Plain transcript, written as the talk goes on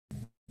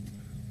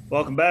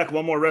Welcome back.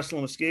 One more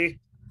Wrestling with Ski.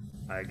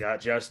 I got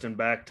Justin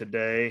back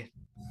today.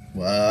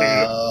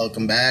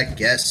 Welcome back.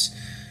 Yes.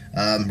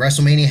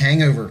 WrestleMania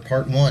Hangover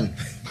Part 1.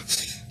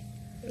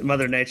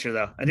 Mother Nature,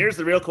 though. And here's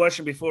the real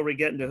question before we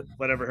get into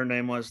whatever her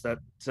name was that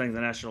sang the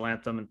national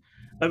anthem. And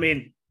I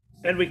mean,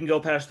 and we can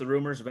go past the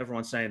rumors of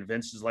everyone saying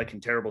Vince is like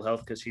in terrible health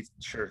because he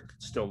sure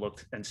still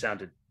looked and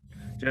sounded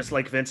just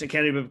like Vince and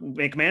can't even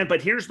make man.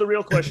 But here's the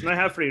real question I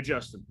have for you,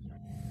 Justin.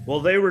 While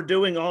they were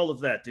doing all of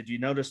that, did you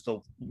notice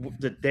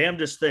the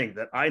damnedest thing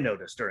that I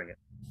noticed during it?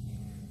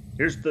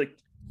 Here's the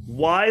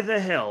why the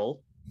hell,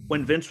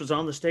 when Vince was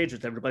on the stage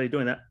with everybody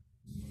doing that,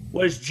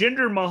 was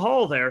Jinder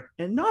Mahal there?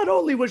 And not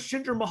only was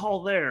Jinder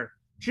Mahal there,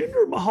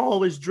 Jinder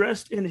Mahal is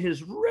dressed in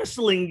his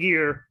wrestling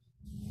gear.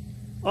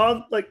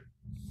 Like,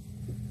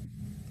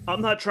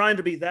 I'm not trying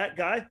to be that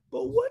guy,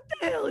 but what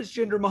the hell is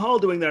Jinder Mahal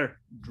doing there?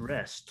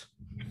 Dressed.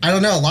 I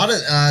don't know. A lot of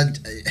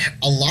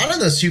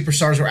the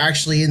superstars were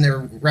actually in their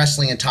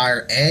wrestling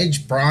attire.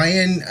 Edge,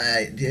 Bryan,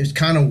 it was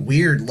kind of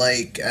weird.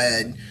 Like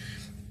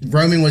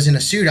Roman was in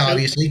a suit,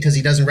 obviously, because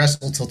he doesn't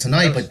wrestle until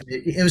tonight. But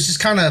it was just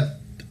kind of,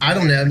 I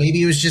don't know.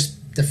 Maybe it was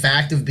just the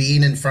fact of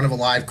being in front of a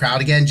live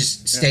crowd again,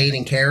 just staying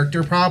in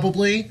character.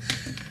 Probably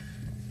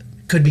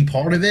could be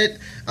part of it.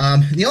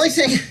 The only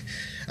thing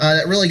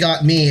that really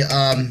got me.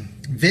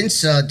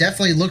 Vince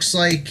definitely looks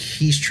like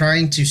he's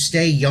trying to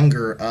stay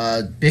younger,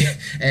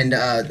 and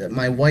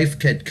my wife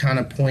could kind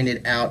of point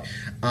it out.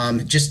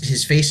 Just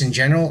his face in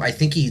general, I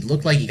think he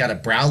looked like he got a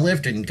brow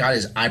lift and got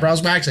his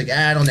eyebrows waxed. Like,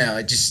 I don't know,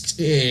 it just,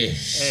 it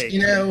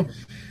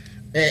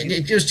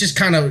was just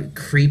kind of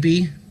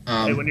creepy.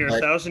 Hey, when you're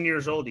 1,000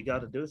 years old, you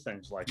got to do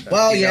things like that.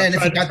 Well, and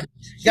if you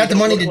got the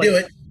money to do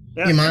it,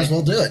 you might as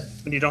well do it.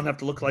 And you don't have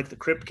to look like the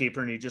Crypt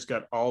Keeper, and you just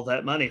got all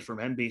that money from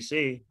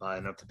NBC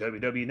buying up the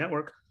WWE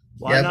Network.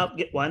 Why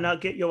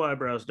not get your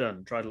eyebrows done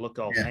and try to look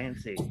all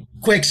fancy?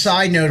 Quick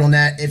side note on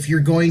that: if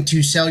you're going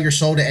to sell your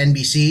soul to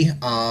NBC,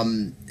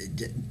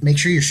 make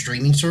sure your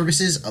streaming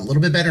service is a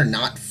little bit better,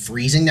 not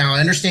freezing. Now I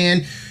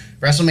understand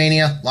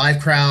WrestleMania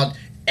live crowd,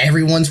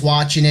 everyone's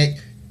watching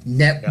it.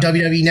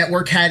 WWE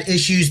Network had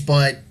issues,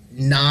 but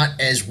not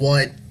as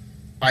what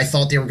I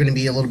thought they were going to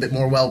be. A little bit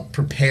more well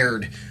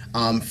prepared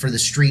for the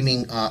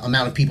streaming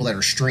amount of people that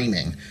are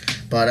streaming.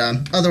 But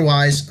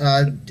otherwise,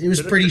 it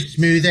was pretty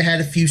smooth. They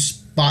had a few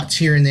spots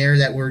here and there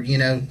that were,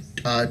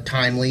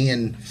 timely,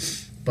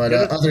 but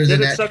other than that,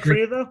 did it suck for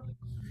you though?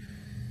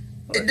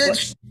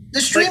 The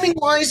streaming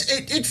wise,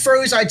 it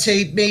froze. I'd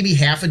say maybe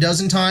half a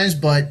dozen times,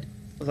 but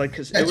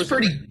because it was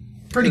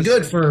pretty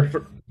good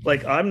for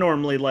like I'm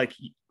normally like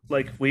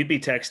we'd be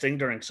texting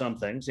during some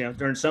things,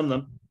 during some of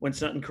them when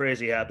something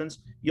crazy happens,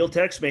 you'll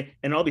text me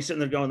and I'll be sitting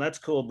there going, "That's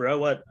cool, bro.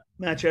 What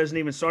match hasn't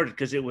even started?"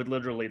 Because it would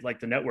literally, like,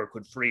 the network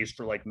would freeze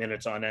for like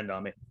minutes on end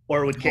on me,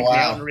 or it would kick me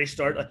out and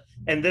restart.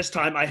 And this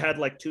time I had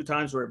like 2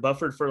 times where it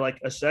buffered for like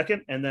a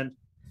second, and then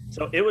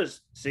so it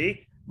was.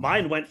 See,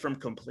 mine went from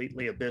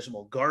completely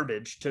abysmal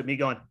garbage to me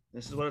going,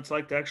 "This is what it's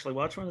like to actually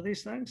watch one of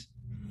these things."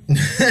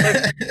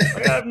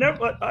 I've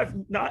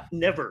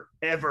never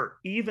ever,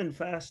 even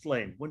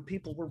Fastlane, when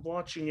people were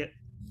watching it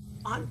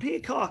on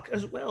Peacock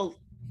as well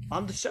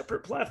on the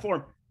separate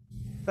platform,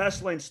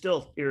 Fastlane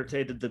still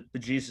irritated the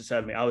bejesus out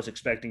of me. I was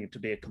expecting it to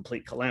be a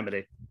complete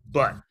calamity,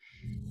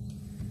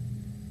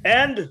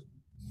 and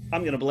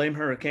I'm going to blame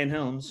Hurricane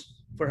Helms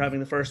for having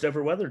the first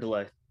ever weather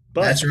delay.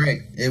 But that's right.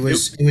 It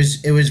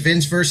was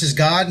Vince versus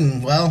God,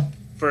 and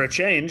for a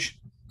change,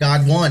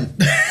 God won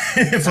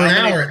for an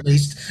hour at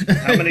least.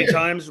 How many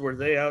times were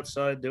they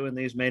outside doing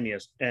these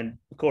manias? And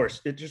of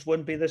course, it just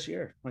wouldn't be this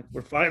year. Like,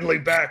 we're finally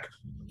back.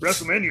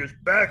 WrestleMania's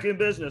back in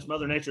business.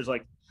 Mother Nature's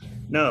like,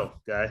 "No,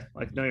 guy.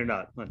 Like, no, you're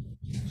not.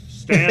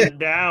 Stand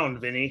down,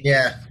 Vinny."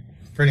 Yeah,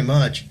 pretty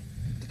much.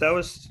 That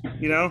was,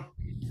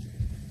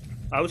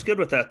 I was good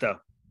with that though.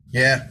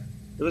 Yeah,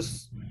 it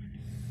was.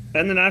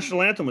 And the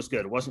national anthem was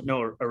good. It wasn't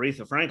no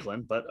Aretha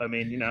Franklin, but I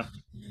mean,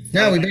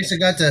 No, we basically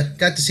got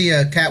to see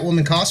a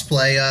Catwoman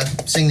cosplay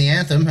sing the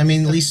anthem. I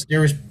mean, at least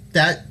there was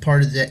that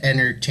part of the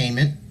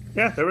entertainment.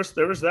 Yeah, there was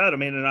that. I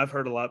mean, and I've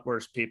heard a lot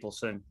worse people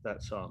sing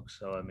that song.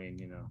 So I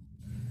mean,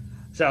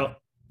 so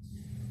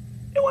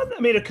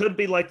it could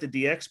be like the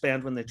DX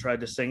band when they tried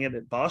to sing it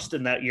at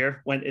Boston that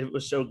year, when it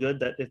was so good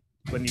that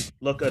when you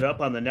look it up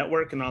on the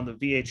network and on the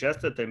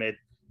VHS that they made,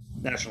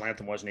 national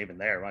anthem wasn't even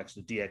there. Like,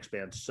 the DX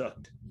band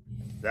sucked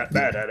that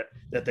bad at it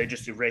that they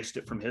just erased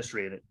it from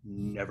history, and it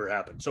never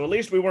happened. So at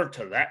least we weren't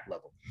to that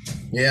level.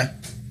 Yeah.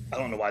 I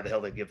don't know why the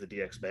hell they give the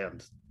DX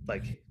band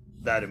like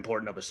that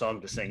important of a song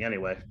to sing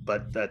anyway,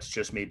 but that's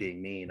just me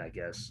being mean, I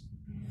guess.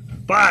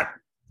 But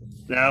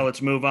now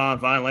let's move on.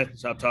 Finally,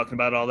 stop talking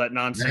about all that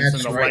nonsense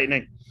and the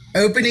lightning.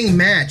 Opening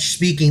match.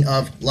 Speaking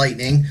of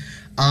lightning,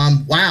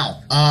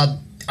 wow.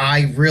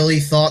 I really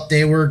thought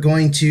they were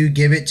going to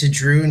give it to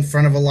Drew in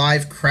front of a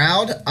live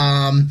crowd.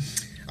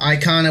 I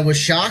kind of was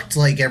shocked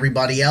like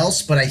everybody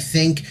else, but I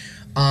think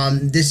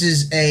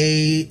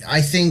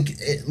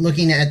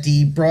looking at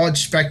the broad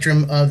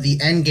spectrum of the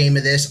end game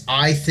of this,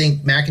 I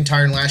think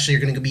McIntyre and Lashley are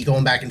going to be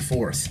going back and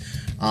forth.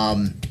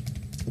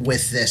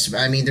 with this.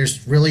 I mean,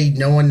 there's really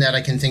no one that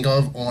I can think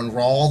of on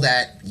Raw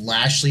that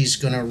Lashley's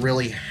going to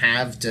really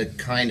have to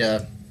kind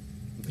of,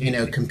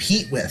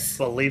 compete with.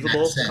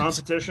 Believable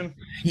competition.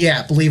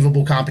 Yeah,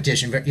 believable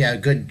competition. Yeah,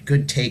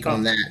 good take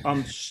on that.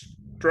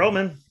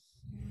 Strowman.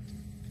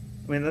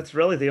 I mean, that's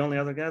really the only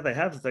other guy they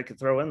have that they could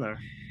throw in there.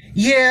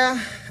 Yeah,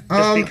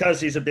 just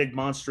because he's a big,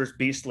 monstrous,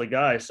 beastly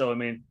guy. So I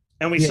mean,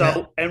 and we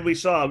saw.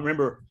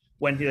 Remember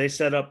when they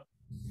set up?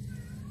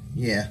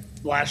 Yeah,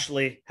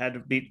 Lashley had to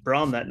beat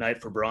Braun that night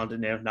for Braun to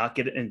not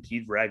get it, and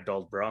he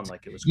ragdolled Braun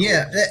like it was. Cool.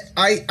 Yeah,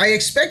 I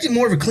expected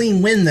more of a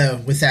clean win though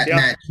with that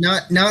match.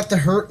 Not the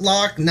hurt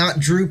lock, not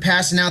Drew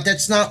passing out.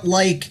 That's not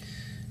like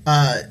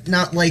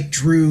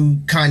Drew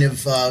kind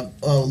of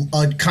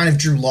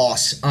Drew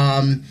loss.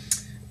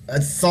 I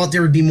thought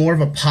there would be more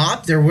of a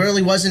pop. There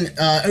really wasn't.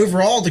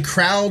 Overall, the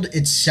crowd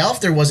itself,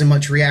 there wasn't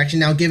much reaction.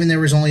 Now, given there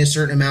was only a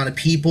certain amount of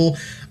people,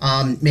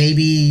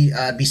 maybe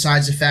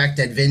besides the fact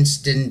that Vince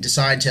didn't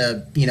decide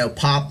to,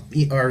 pop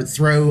or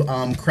throw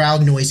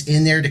crowd noise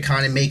in there to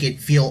kind of make it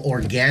feel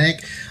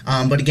organic.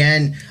 But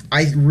again,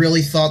 I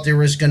really thought there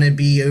was going to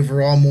be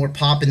overall more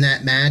pop in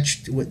that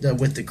match with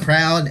the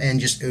crowd,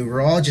 and just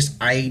overall,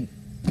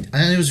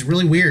 it was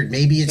really weird.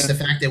 Maybe it's the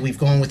fact that we've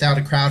gone without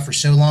a crowd for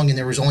so long, and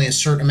there was only a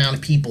certain amount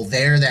of people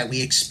there that we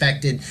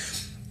expected,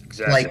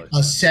 like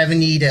a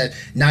 70 to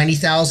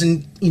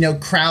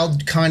 90,000,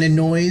 crowd kind of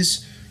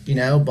noise,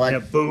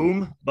 But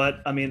boom.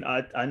 But I mean,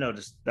 I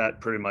noticed that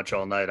pretty much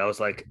all night. I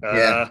was like,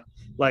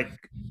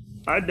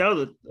 I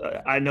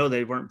know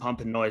they weren't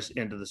pumping noise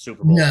into the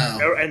Super Bowl.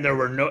 No. And there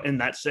were in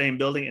that same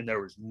building, and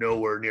there was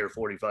nowhere near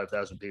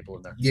 45,000 people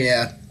in there.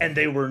 Yeah. And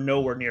they were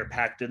nowhere near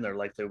packed in there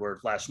like they were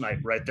last night,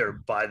 right there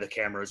by the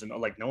cameras. And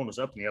like no one was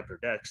up in the upper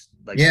decks.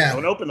 Like no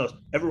one opened those.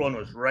 Everyone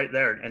was right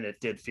there. And it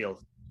did feel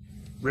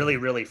really,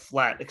 really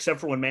flat, except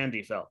for when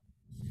Mandy fell.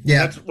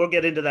 Yeah. We'll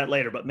get into that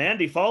later. But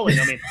Mandy falling,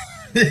 I mean,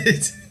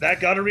 that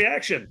got a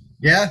reaction.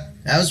 Yeah.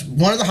 That was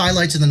one of the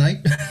highlights of the night.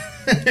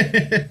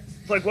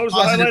 Like, what was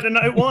the highlight of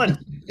night one?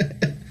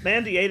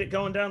 Mandy ate it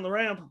going down the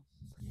ramp.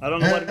 I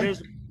don't know what it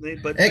is,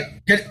 but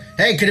could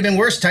have been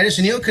worse. Titus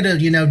O'Neil could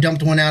have,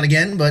 dumped one out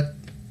again, but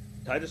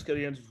Titus could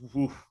have.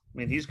 I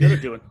mean, he's good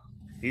at doing.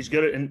 He's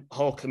good at and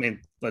Hulk. I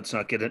mean, let's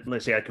not get it.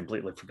 Let's say I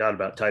completely forgot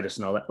about Titus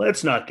and all that.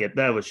 Let's not get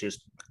that. Was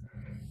just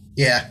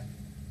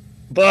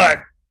But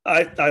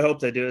I hope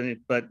they do.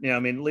 But I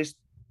mean, at least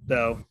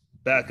though.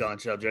 Back on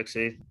subject.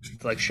 See,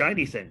 it's like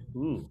shiny thing.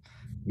 Ooh.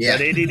 Yeah,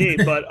 that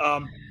ADD, but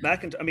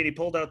McIntyre. I mean, he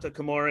pulled out the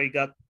Kimura. He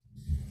got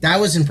that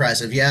was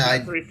impressive. Yeah,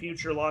 3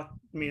 future shock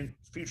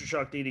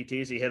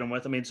DDTs he hit him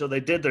with. I mean, so they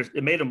did.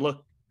 It made him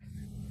look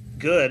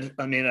good.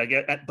 I mean, I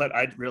get, but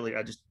I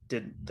just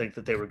didn't think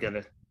that they were going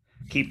to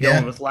keep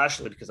going with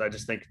Lashley because I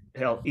just think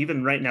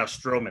even right now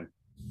Strowman,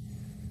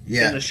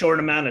 in the short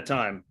amount of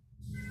time,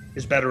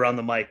 is better on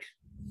the mic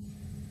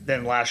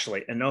than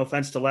Lashley. And no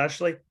offense to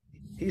Lashley,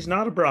 he's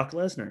not a Brock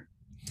Lesnar.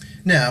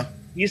 No,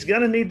 he's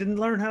gonna need to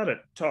learn how to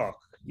talk.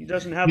 He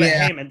doesn't have a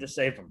Heyman to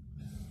save him.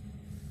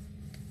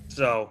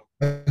 So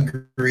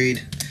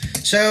agreed.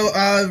 So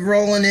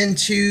rolling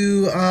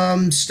into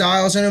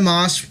Styles and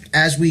Omos,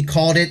 as we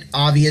called it,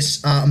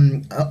 obvious.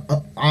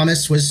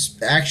 Omos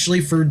was actually,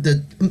 for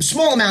the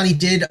small amount he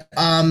did,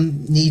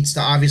 needs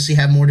to obviously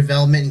have more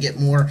development and get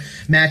more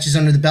matches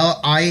under the belt.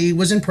 I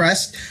was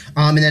impressed.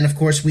 And then, of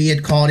course, we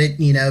had called it,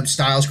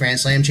 Styles Grand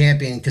Slam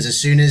champion, because as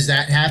soon as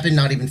that happened,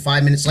 not even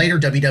 5 minutes later,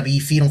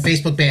 WWE feed on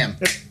Facebook, bam.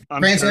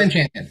 Grand Slam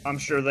champion. I'm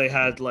sure they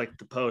had like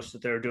the post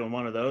that they were doing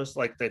one of those.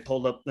 Like they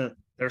pulled up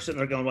they're sitting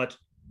there going, what?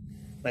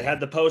 They had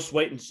the post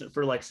waiting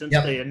for since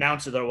they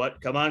announced it or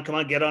what? Come on,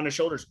 get on his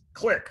shoulders.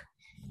 Click.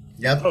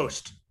 Yep.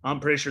 Post. I'm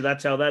pretty sure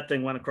that's how that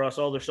thing went across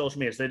all their social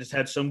medias. They just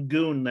had some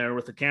goon there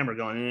with the camera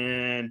going,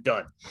 and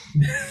done.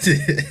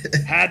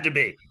 Had to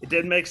be. It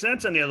didn't make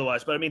sense any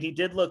otherwise. But I mean, he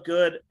did look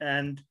good,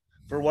 and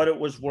for what it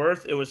was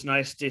worth, it was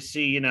nice to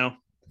see,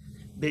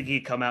 Big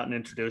E come out and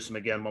introduce him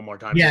again one more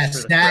time.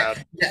 Yes,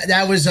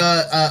 that was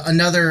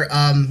another.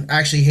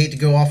 Actually, hate to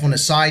go off on a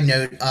side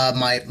note.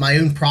 My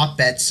own prop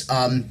bets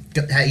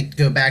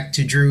go back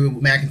to Drew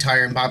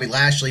McIntyre and Bobby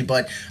Lashley,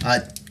 but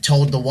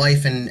told the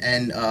wife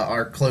and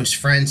our close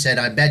friend, said,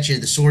 "I bet you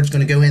the sword's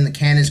going to go in, the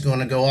cannon's going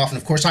to go off," and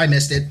of course I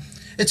missed it.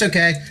 It's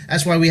okay.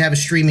 That's why we have a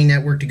streaming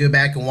network to go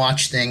back and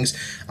watch things.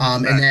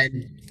 And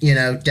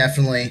then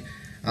definitely.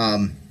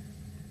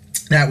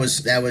 That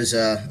was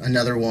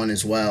another one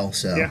as well.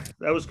 So yeah,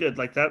 that was good.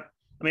 Like that.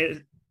 I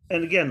mean,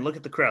 and again, look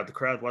at the crowd. The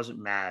crowd wasn't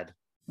mad.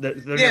 They're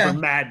never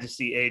mad to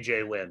see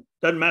AJ win.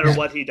 Doesn't matter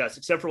what he does,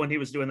 except for when he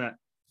was doing that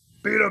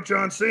beat up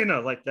John Cena,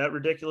 like that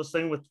ridiculous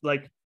thing with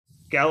like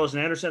Gallows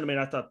and Anderson. I mean,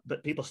 I thought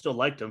that people still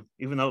liked him,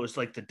 even though it was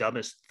like the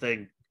dumbest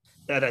thing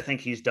that I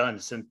think he's done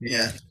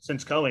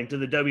since coming to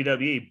the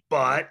WWE.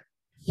 But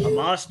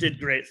Omos did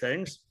great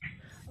things.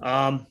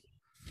 Don't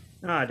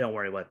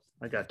worry what.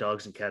 I got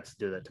dogs and cats that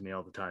do that to me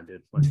all the time,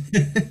 dude. But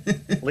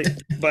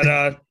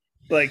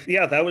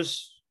that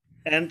was,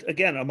 and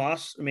again,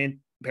 Omos, I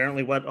mean,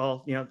 apparently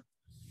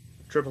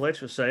Triple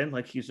H was saying,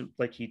 like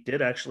he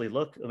did actually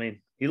look. I mean,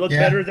 he looked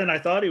Yeah. better than I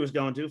thought he was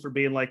going to for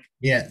being like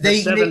Yeah,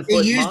 a 7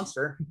 foot used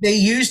monster. they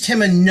used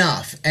him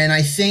enough, and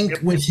I think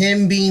Yep. with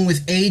him being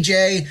with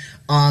AJ,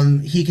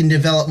 he can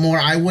develop more.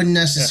 I wouldn't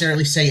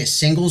necessarily say a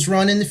singles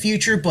run in the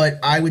future, but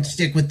I would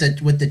stick with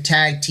the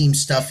tag team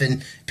stuff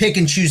and pick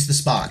and choose the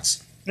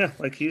spots. Yeah,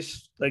 like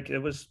he's like it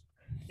was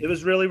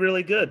really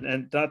really good,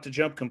 and not to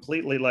jump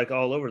completely like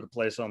all over the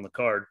place on the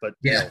card, but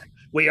Yeah.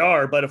 we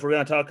are. But if we're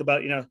going to talk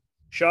about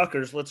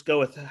shockers, let's go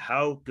with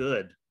how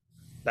good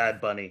Bad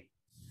Bunny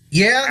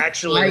Yeah,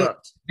 actually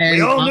looked.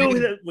 We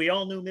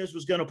all knew Miz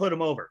was going to put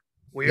him over.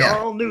 We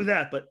all knew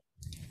that, but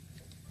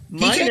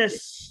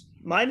minus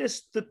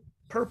the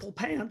purple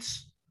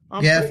pants.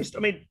 I'm pleased. I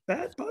mean,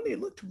 Bad Bunny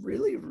looked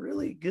really,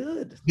 really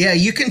good. Yeah,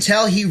 you can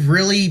tell he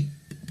really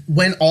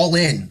went all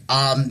in.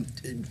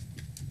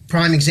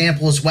 Prime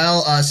example as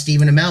well,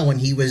 Stephen Amell, when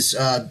he was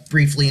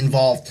briefly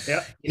involved.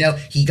 Yeah.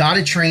 He got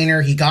a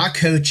trainer, he got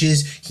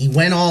coaches, he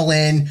went all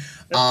in.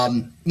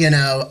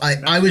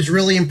 I was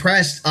really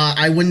impressed.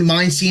 I wouldn't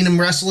mind seeing him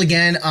wrestle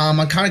again.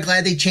 I'm kind of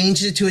glad they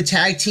changed it to a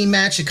tag team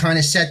match to kind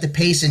of set the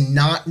pace and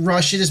not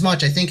rush it as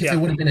much. I think if it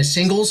would have been a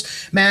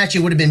singles match, it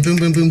would have been boom,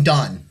 boom, boom,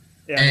 done.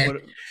 Yeah.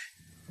 And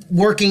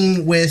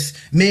working with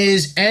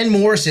Miz and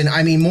Morrison,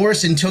 I mean,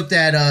 Morrison took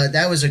that.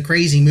 That was a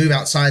crazy move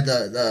outside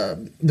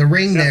the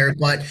ring there,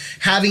 but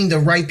having the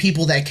right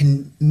people that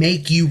can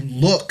make you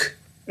look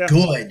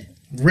good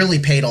really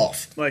paid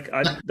off. Like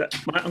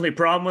my only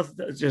problem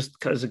with just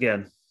because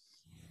again,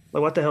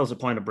 like what the hell is the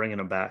point of bringing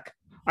him back?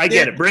 I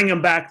get it, bring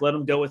him back, let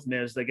him go with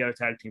Miz. They got a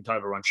tag team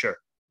title run, sure.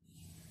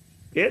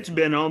 It's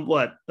been on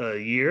what, a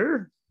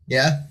year?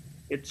 Yeah,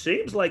 it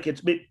seems like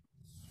it's been.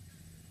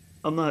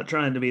 I'm not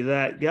trying to be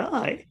that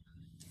guy,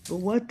 but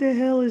what the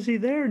hell is he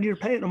there? And you're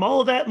paying him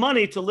all that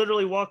money to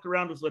literally walk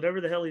around with whatever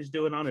the hell he's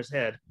doing on his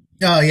head.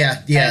 Oh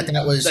yeah. And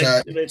that was.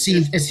 It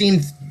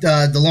seemed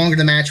the longer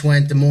the match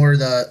went, the more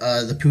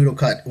the poodle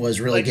cut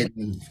was really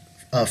getting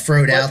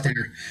throwed out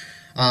there.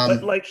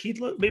 But like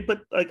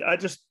I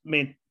just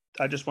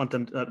want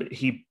them. I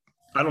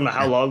don't know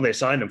how long they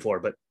signed him for,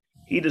 but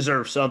he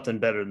deserves something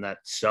better than that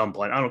at some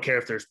point. I don't care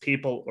if there's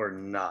people or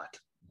not.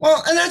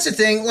 Well, and that's the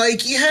thing.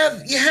 Like you have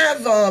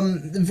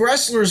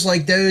wrestlers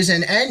like those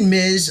and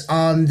Miz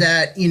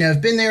that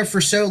have been there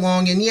for so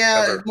long, and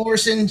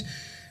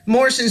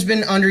Morrison's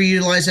been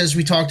underutilized as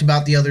we talked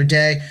about the other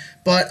day.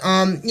 But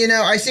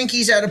I think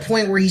he's at a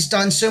point where he's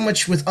done so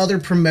much with other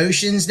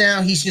promotions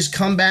now. He's just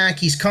come back.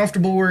 He's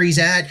comfortable where he's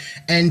at,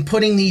 and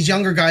putting these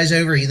younger guys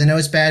over. Even though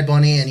it's Bad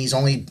Bunny, and he's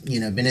only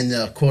been in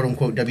the quote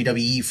unquote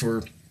WWE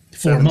for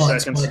 4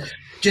 months, but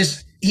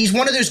just. He's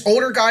one of those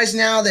older guys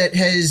now that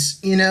has,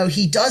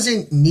 he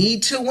doesn't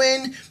need to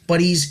win,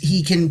 but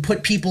he can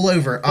put people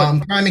over.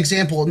 Prime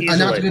example,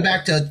 not to go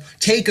back to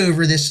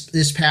TakeOver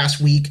this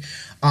past week,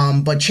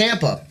 but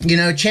Ciampa,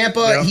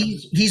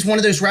 he's one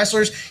of those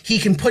wrestlers. He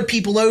can put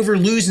people over,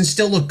 lose, and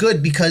still look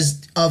good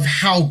because of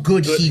how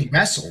good he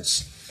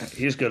wrestles.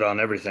 He's good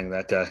on everything,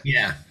 that guy.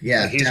 Yeah,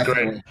 he's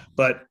definitely great.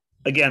 But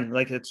again,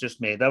 like it's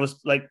just me. That was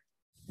like.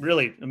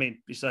 Really, I mean,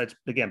 besides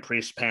again,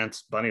 Priest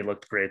pants, Bunny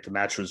looked great. The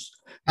match was.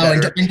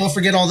 Better. And don't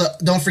forget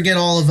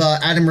all of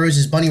Adam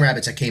Rose's bunny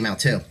rabbits that came out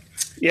too.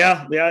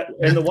 Yeah,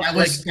 and the one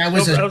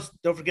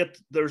don't forget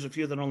there's a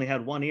few that only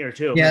had one ear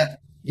too. Yeah.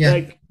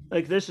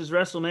 Like this is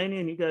WrestleMania,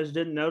 and you guys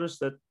didn't notice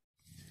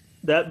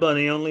that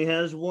bunny only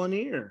has one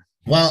ear.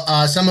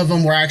 Well, some of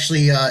them were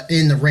actually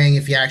in the ring.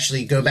 If you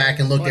actually go back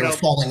and look, they were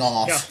falling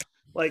off.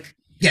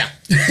 Yeah,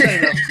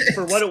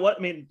 for what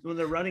I mean, when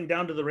they're running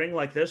down to the ring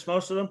like this,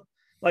 most of them.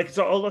 Like,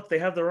 so, oh, look, they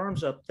have their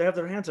arms up. They have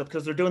their hands up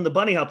because they're doing the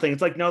bunny hop thing.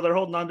 It's like, no, they're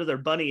holding on to their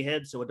bunny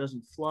head so it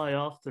doesn't fly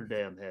off their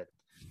damn head.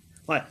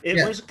 Like,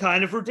 it was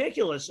kind of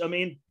ridiculous. I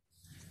mean,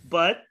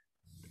 but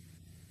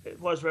it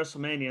was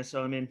WrestleMania.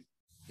 So, I mean.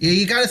 Yeah,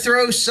 you got to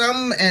throw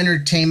some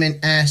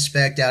entertainment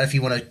aspect out if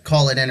you want to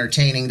call it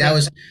entertaining. That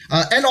was,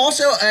 and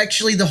also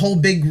actually the whole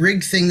big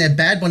rig thing that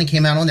Bad Bunny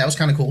came out on. That was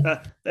kind of cool.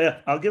 Yeah,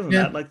 I'll give them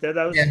that. Like that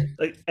was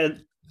like,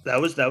 and that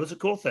was a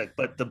cool thing.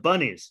 But the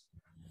bunnies.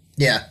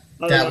 Yeah,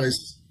 that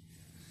was.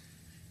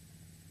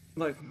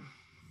 Like,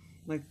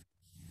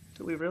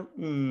 do we really?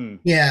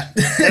 Yeah.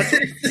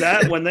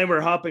 That when they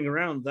were hopping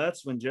around,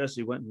 that's when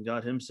Jesse went and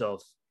got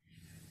himself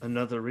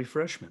another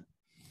refreshment.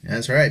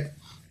 That's right.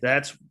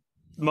 That's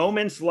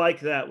moments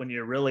like that when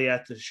you're really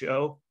at the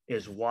show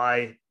is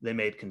why they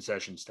made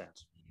concession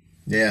stands.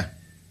 Yeah.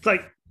 It's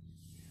like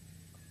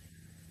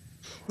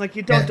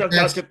you don't duck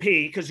out to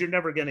pee because you're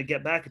never going to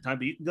get back in time,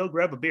 but you can go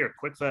grab a beer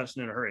quick, fast,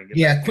 and in a hurry.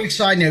 Quick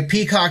side note,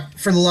 Peacock,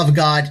 for the love of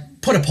God,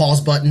 put a pause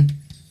button.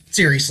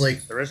 Seriously.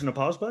 There isn't a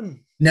pause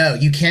button? No,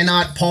 you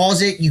cannot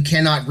pause it. You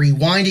cannot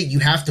rewind it. You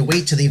have to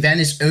wait till the event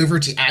is over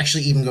to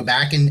actually even go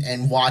back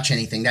and watch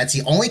anything. That's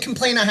the only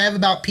complaint I have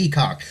about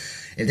Peacock.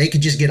 If they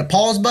could just get a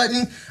pause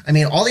button, I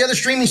mean, all the other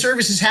streaming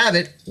services have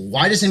it.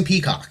 Why doesn't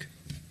Peacock?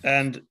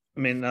 And I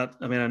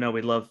know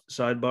we love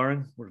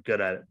sidebarring. We're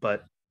good at it,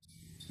 but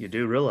you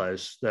do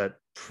realize that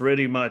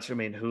pretty much,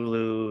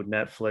 Hulu,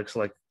 Netflix,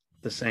 like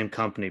the same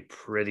company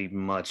pretty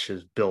much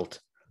has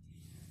built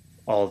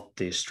all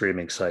these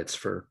streaming sites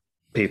for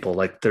people.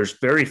 Like there's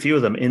very few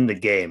of them in the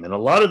game, and a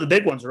lot of the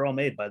big ones are all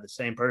made by the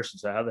same person.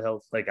 So how the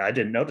hell? Like I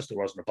didn't notice there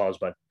wasn't a pause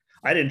button.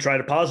 I didn't try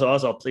to pause it. I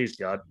was all pleased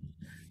God,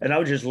 and I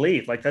would just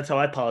leave. Like that's how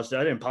I paused it.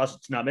 I didn't pause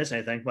it to not miss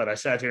anything, but I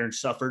sat here and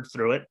suffered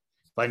through it.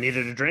 If I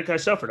needed a drink, I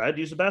suffered. I'd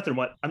use the bathroom.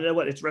 What? I mean,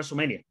 what? It's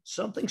WrestleMania.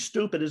 Something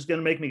stupid is going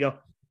to make me go,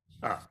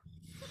 ah.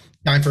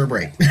 Time for a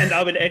break. And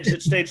I would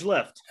exit stage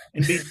left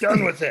and be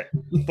done with it.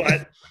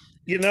 But,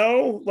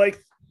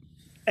 like,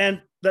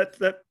 and that,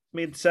 I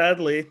mean,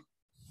 sadly,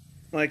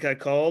 like I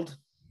called,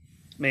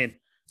 I mean,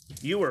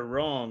 you were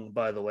wrong,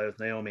 by the way, with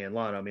Naomi and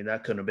Lana. I mean,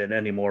 that couldn't have been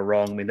any more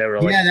wrong. I mean, they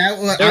were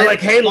like,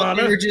 hey,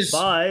 Lana,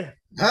 bye.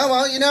 Oh,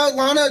 well,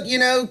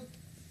 Lana,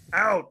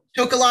 out.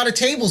 Took a lot of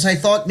tables. I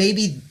thought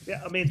maybe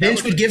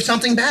Vince would give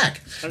something back.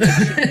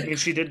 I mean,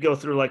 she did go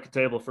through like a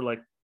table for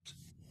like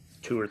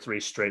 2 or 3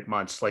 straight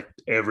months, like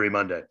every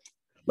Monday,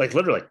 like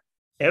literally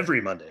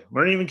every Monday. We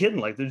weren't even kidding.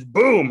 Like there's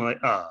boom, like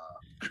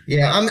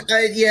yeah,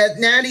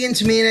 Natty and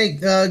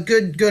Tamina,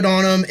 good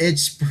on them.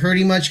 It's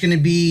pretty much going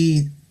to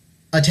be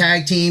a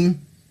tag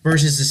team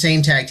versus the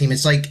same tag team.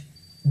 It's like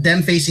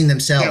them facing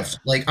themselves.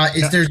 Yeah. Like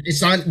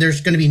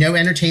there's going to be no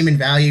entertainment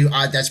value.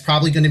 That's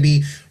probably going to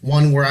be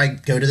one where I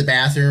go to the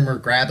bathroom or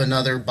grab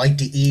another bite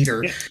to eat,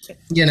 or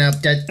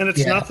that. And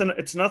it's nothing.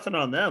 It's nothing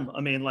on them.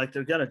 I mean, like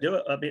they're going to do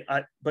it. I mean,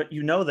 but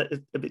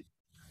that.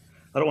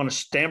 I don't want to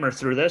stammer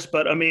through this,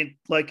 but I mean,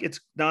 like it's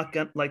not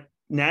going to like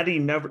Natty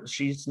never.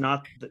 She's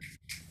not.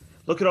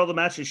 Look at all the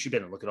matches she's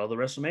been in. Look at all the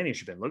WrestleMania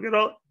she's been. Look at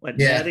all. Like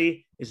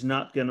Natty is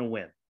not going to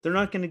win. They're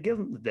not going to give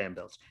them the damn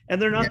belts,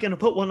 and they're not going to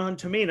put one on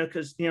Tamina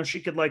because she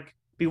could like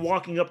be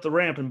walking up the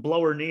ramp and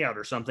blow her knee out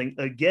or something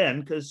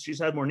again because she's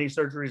had more knee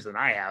surgeries than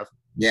I have.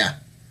 Yeah,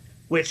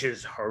 which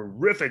is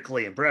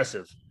horrifically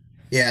impressive.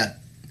 Yeah,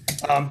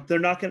 they're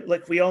not going to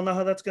like. We all know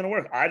how that's going to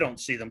work. I don't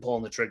see them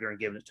pulling the trigger and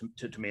giving it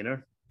to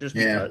Tamina. Just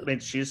because, I mean,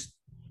 she's.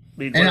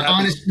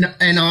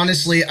 And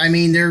honestly, I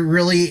mean, they're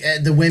really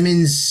the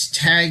women's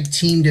tag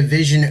team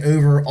division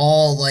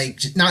overall.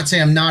 Like, not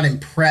say I'm not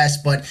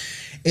impressed, but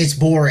it's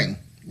boring.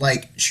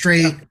 Like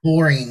straight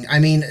boring. I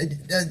mean,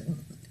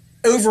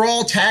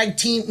 overall tag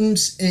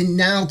teams in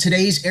now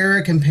today's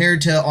era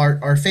compared to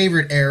our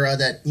favorite era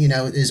that,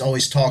 is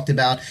always talked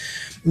about,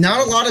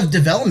 not a lot of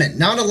development,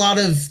 not a lot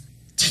of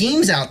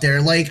teams out there.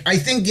 Like, I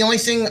think the only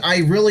thing I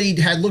really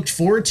had looked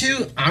forward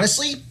to,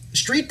 honestly,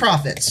 Street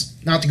Profits,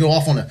 not to go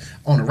off on a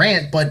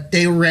rant, but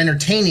they were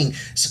entertaining,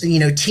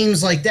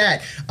 teams like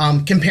that,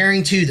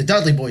 comparing to the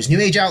Dudley Boys, New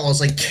Age Outlaws,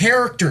 like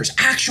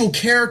actual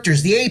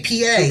characters, the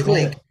APA, so cool.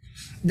 Like,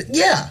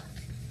 yeah,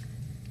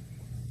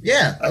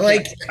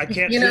 like I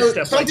can't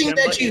something like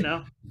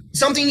that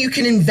something you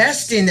can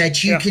invest in,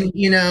 that you can,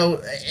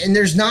 and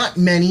there's not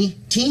many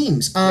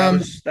teams.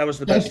 That was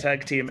the best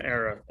tag team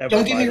era ever.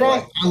 Don't get me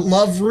wrong, I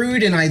love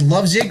Rude and I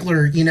love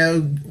Ziggler.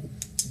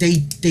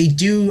 They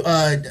do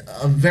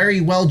a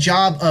very well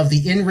job of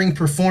the in-ring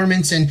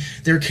performance and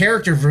their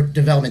character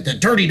development. The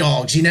Dirty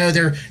Dogs,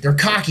 they're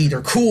cocky,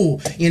 they're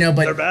cool, but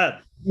they're bad.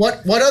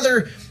 What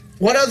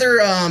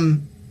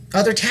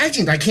other tag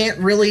teams? I can't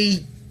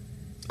really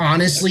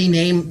honestly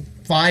name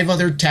 5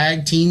 other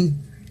tag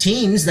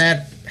teams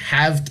that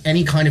have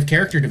any kind of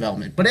character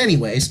development. But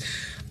anyways,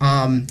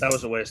 that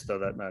was a waste though,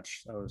 that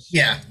match. That was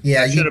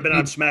should have been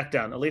on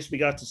SmackDown. At least we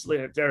got to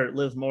see there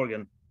Liv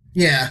Morgan.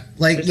 Yeah,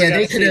 they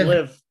could have.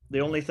 Liv, the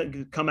only thing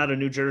could come out of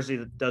New Jersey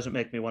that doesn't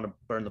make me want to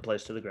burn the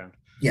place to the ground.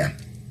 Yeah,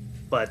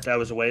 but that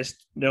was a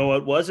waste. No,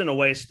 it wasn't a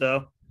waste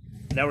though.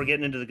 Now we're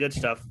getting into the good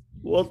stuff.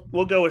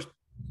 We'll go with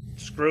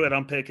screw it.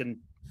 I'm picking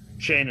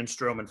Shane and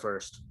Strowman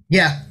first.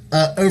 Yeah,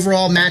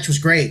 overall match was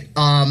great.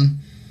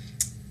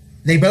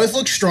 They both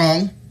look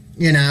strong.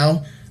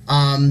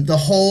 The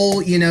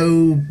whole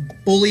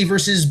bully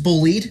versus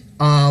bullied.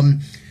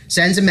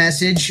 Sends a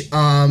message.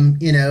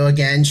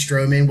 Again,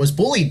 Strowman was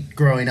bullied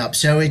growing up,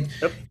 so it,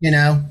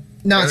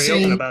 not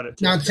saying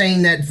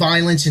that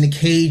violence in a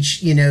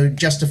cage,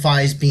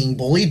 justifies being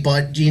bullied,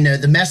 but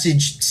the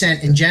message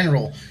sent in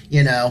general,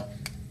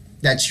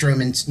 that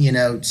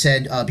Strowman,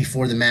 said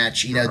before the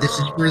match,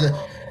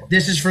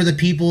 this is for the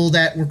people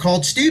that were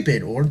called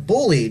stupid or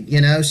bullied,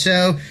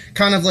 so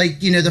kind of like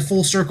the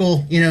full circle,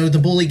 the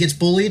bully gets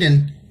bullied,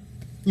 and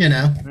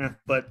Yeah,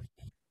 but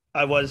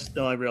the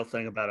only real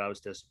thing about it, I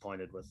was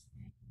disappointed with.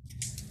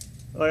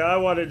 Like, I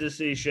wanted to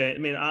see Shane. I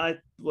mean,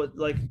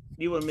 like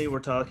you and me were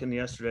talking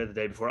yesterday, the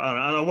day before. I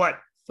don't know what.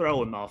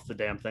 Throw him off the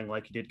damn thing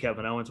like you did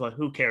Kevin Owens. What?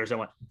 Who cares? I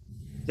went.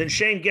 Then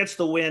Shane gets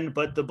the win,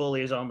 but the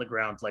bully is on the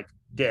ground, like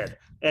dead.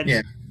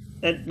 And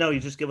no,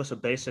 you just give us a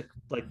basic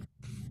like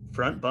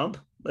front bump,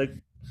 like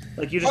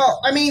you just.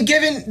 Well, I mean,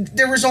 given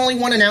there was only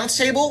one announce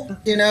table,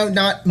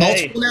 not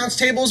multiple announce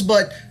tables,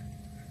 but.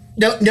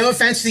 No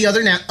offense to the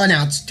other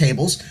announce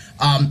tables,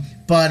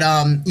 but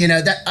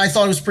that I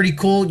thought it was pretty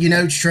cool.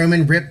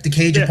 Strowman ripped the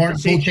cage apart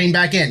and pulled Shane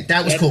back in.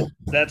 That was cool.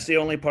 That's the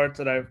only part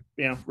that I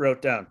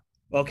wrote down.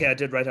 Okay, I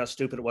did write how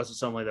stupid it was. It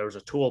sounded like there was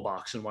a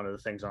toolbox in one of the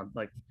things on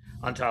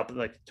top of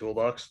like the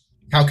toolbox.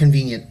 How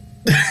convenient.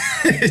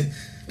 The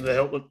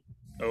help with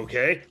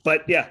Okay,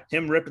 but yeah,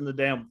 him ripping the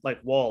damn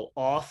like wall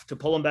off to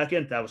pull him back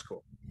in, that was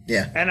cool.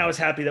 Yeah. And I was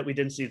happy that we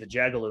didn't see the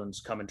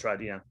Jagaloons come and try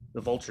to,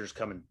 the vultures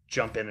come and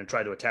jump in and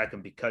try to attack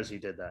him because he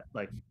did that.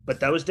 Like, but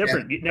that was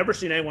different. You'd never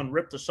seen anyone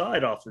rip the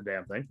side off the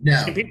damn thing.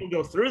 No. Seen people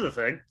go through the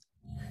thing,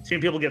 seen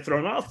people get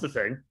thrown off the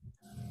thing.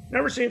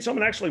 Never seen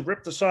someone actually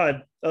rip the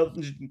side of,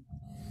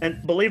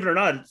 and believe it or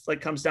not, it's like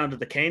comes down to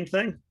the Kane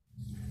thing.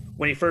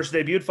 When he first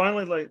debuted,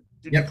 finally, like,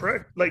 did you pray?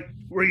 Like,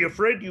 were you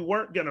afraid you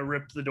weren't gonna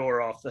rip the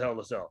door off the Hell in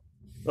a Cell?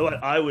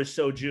 But I was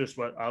so juiced,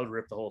 I would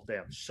rip the whole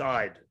damn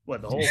side.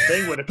 When the whole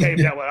thing would have came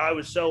down, when I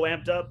was so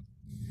amped up,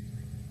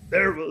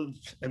 there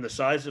was, and the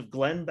size of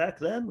Glenn back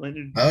then.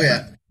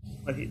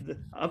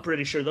 I'm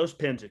pretty sure those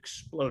pins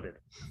exploded,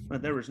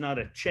 but there was not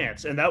a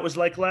chance. And that was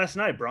like last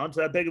night. Braun's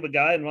that big of a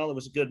guy, and it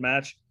was a good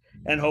match,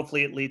 and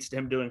hopefully it leads to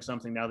him doing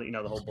something now that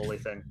the whole bully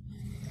thing.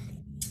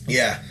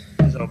 Yeah,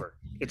 is over.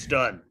 It's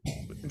done.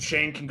 And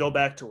Shane can go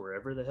back to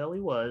wherever the hell he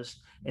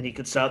was, and he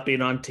could stop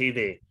being on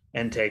TV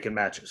and taking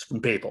matches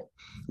from people,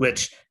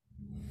 which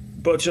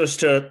puts us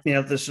to the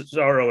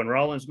Cesaro and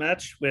Rollins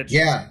match, which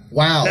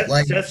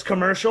Seth's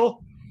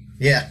commercial,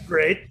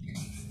 great.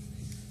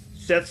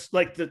 Seth's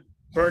like the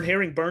burn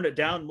it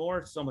down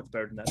more, so much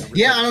better than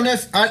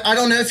that. I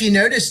don't know if you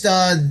noticed,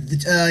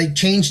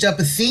 changed up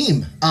a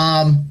theme.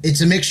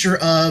 It's a mixture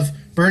of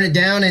burn it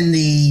down and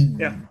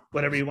the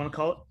whatever you want to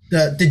call it.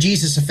 The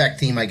Jesus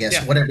effect theme, I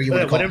guess, whatever you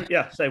want to call it.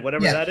 Yeah, say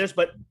whatever that is.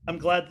 But I'm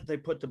glad that they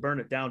put the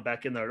burn it down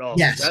back in there at all.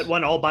 Yes. That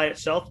one all by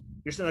itself,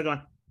 you're sitting there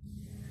going,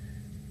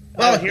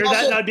 I would hear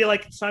that and I'd be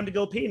like, it's time to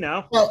go pee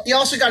now. Well, you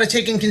also got to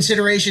take in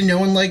consideration no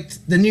one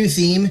liked the new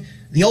theme.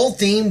 The old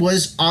theme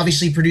was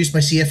obviously produced by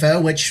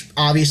CFO, which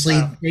obviously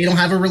they don't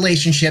have a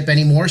relationship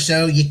anymore.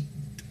 So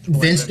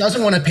Vince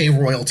doesn't want to pay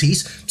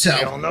royalties. So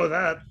we all know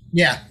that.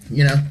 Yeah,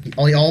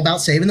 all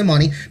about saving the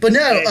money. But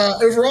no,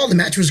 overall the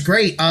match was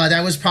great.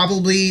 That was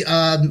probably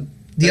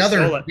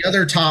the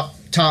other top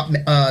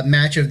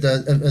match of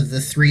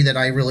the three that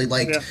I really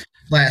liked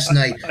last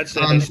night.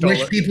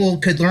 Wish people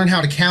could learn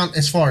how to count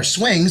as far as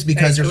swings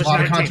because there's a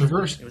lot of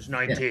controversy. It was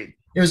 19. Yeah.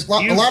 It was a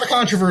lot of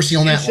controversy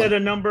on that one. You said a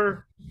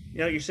number.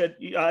 You said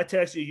I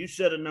texted you. You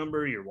said a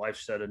number. Your wife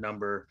said a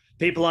number.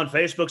 People on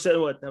Facebook said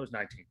what? That was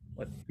 19.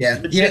 What?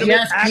 Yeah.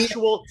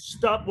 Actual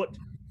stuff. What?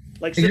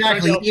 Like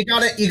exactly. You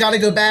gotta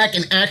go back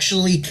and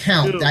actually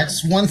count. 2,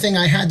 That's one thing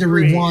I had to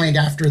rewind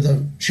after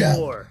the show.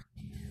 4,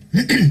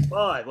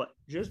 5. What?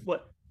 Just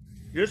what?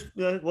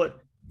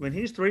 When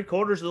he's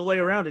 3/4 of the way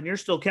around and you're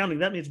still counting,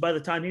 that means by the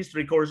time he's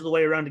 3/4 of the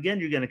way around again,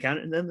 you're going to count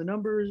it, and then the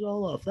number is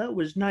all off. That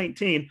was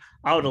 19.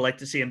 I would have liked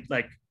to see him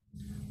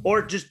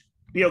or just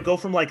go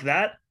from like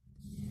that.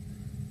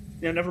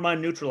 Never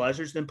mind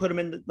neutralizers, then put him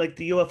in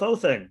the UFO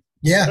thing.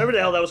 Yeah. Whatever the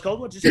hell that was called.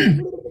 What'd you say?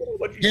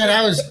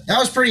 That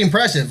was pretty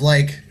impressive.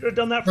 Like, you could have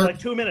done that for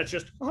 2 minutes.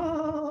 Just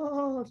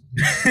why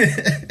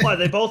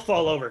they both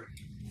fall over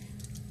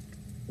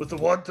with the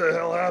what the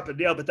hell happened?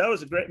 Yeah, but that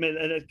was a great man,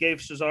 and it gave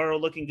Cesaro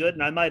looking good.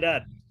 And I might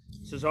add,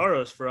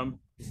 Cesaro's from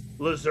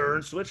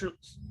Luzerne,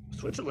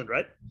 Switzerland,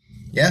 right?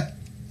 Yeah.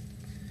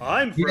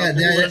 I'm from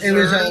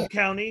Luzerne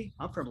County.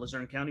 I'm from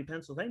Luzerne County,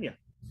 Pennsylvania.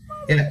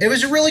 Yeah, it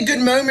was a really good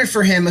moment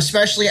for him,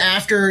 especially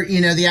after,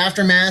 the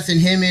aftermath and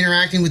him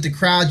interacting with the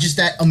crowd, just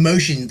that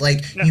emotion.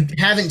 You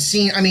haven't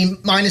seen,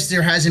 minus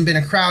there hasn't been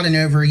a crowd in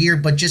over a year,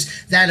 but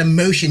just that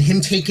emotion,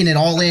 him taking it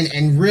all in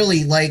and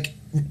really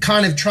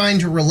kind of trying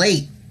to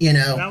relate, And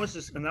that was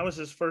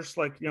his first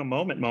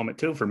moment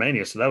too for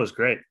Mania. So that was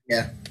great.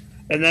 Yeah.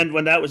 And then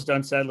when that was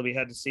done, sadly, we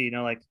had to see,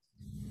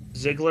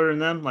 Ziggler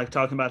and them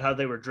talking about how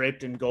they were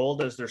draped in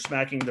gold as they're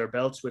smacking their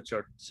belts, which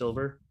are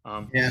silver.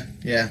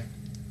 Yeah.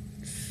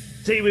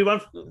 See, we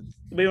went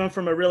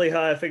from a really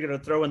high. I figured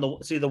I'd throw in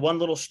the one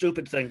little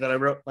stupid thing that I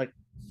wrote.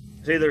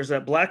 There's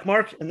that black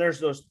mark, and there's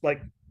those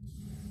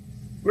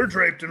we're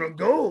draped in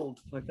gold.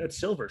 That's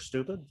silver,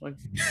 stupid.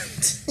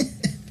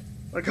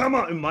 Come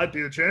on, it might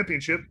be a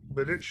championship,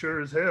 but it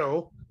sure as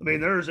hell.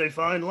 There's a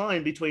fine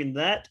line between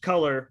that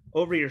color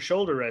over your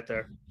shoulder right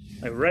there,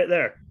 right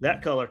there,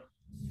 that color,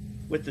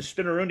 with the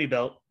Spinneroonie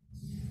belt,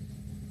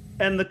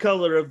 and the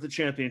color of the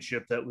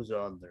championship that was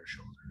on their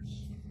shoulders.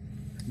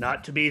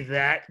 Not to be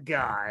that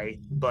guy,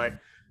 but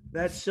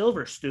that's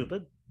silver,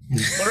 stupid.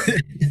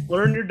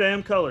 Learn your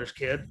damn colors,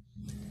 kid.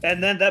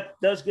 And then that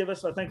does give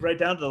us, I think, right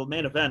down to the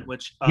main event,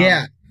 which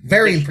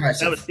very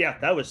impressive.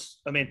 That was.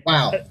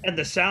 Wow. And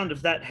the sound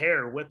of that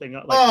hair whipping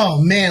up.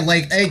 Oh man,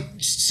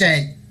 it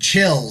sent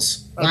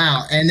chills.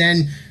 Wow. And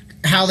then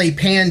how they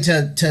panned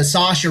to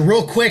Sasha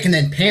real quick and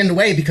then panned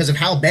away because of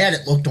how bad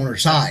it looked on her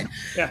side.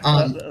 Yeah,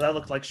 that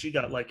looked like she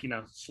got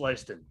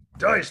sliced and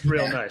diced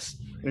real nice.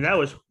 That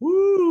was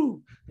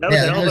woo. That was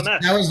an the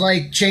match. That was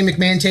like Shane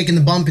McMahon taking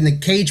the bump in the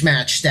cage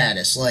match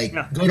status.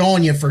 Good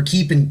on you for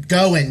keeping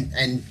going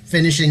and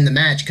finishing the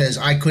match because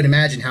I could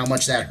imagine how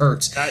much that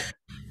hurts.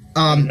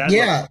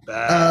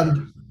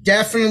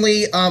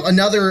 Definitely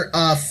another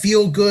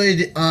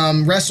feel-good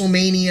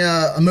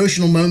WrestleMania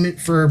emotional moment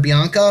for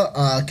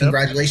Bianca.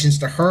 Congratulations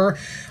to her.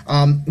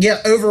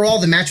 Yeah, overall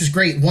the match was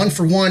great. 1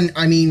 for 1.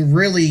 I mean,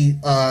 really,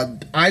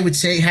 I would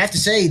have to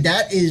say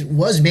that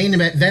was main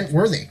event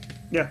worthy.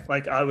 Yeah,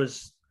 like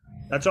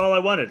that's all I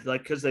wanted.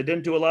 Like, because they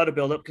didn't do a lot of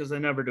build-up, because they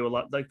never do a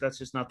lot. Like, that's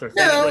just not their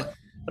thing. No. Like,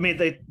 I mean,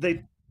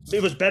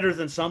 it was better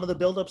than some of the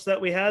build-ups that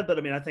we had, but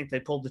I mean, I think they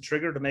pulled the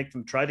trigger to make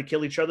them try to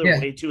kill each other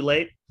way too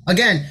late.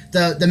 Again,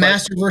 the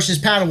master versus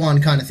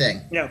Padawan kind of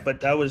thing. Yeah,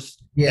 but that was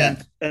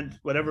and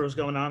whatever was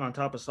going on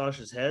top of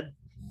Sasha's head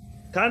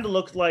kind of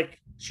looked like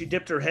she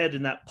dipped her head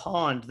in that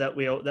pond that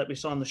we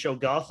saw on the show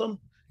Gotham.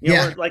 You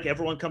know, where, like,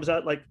 everyone comes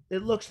out, like,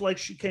 it looks like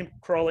she came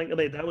crawling. I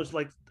mean, that was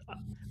like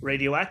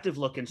radioactive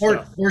looking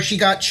stuff. Or she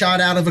got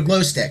shot out of a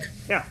glow stick.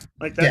 Yeah,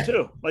 like that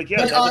too. Like,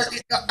 yeah. But,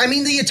 I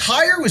mean, the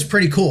attire was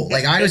pretty cool.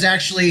 Like, I was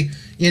actually,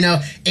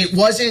 it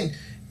wasn't.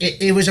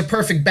 It was a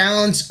perfect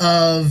balance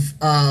of,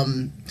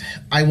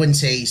 I wouldn't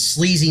say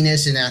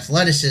sleaziness and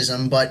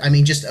athleticism, but I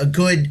mean, just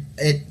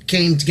it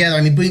came together.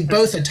 I mean,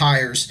 both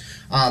attires,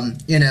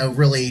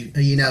 really,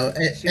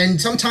 and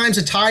sometimes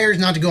attires,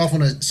 not to go off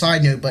on a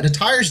side note, but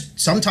attires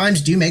sometimes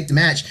do make the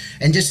match,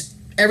 and just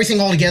everything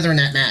all together in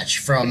that match,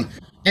 from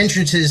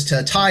entrances to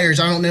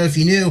attires. I don't know if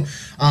you knew,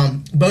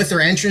 both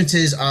their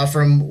entrances,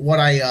 from what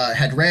I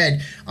had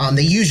read,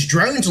 they used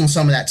drones on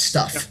some of that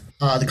stuff.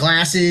 The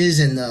glasses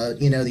and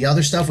the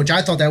other stuff, which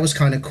I thought that was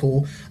kind of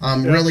cool.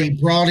 Really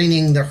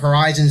broadening the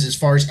horizons as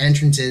far as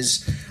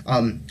entrances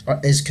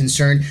is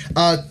concerned.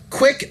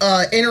 Quick,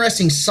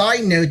 interesting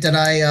side note that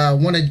I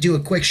want to do a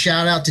quick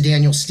shout out to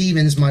Daniel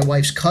Stevens, my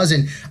wife's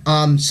cousin.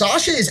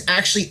 Sasha is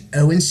actually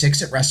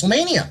 0-6 at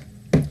WrestleMania.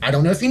 I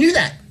don't know if you knew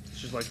that.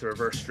 It's just like the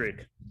reverse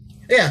streak.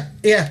 Yeah,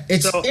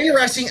 it's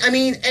interesting. I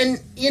mean, and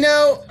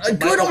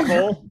good on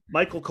her.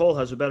 Michael Cole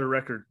has a better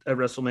record at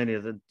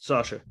WrestleMania than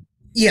Sasha.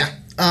 Yeah,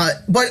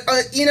 but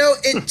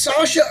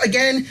Sasha,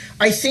 again,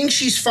 I think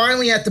she's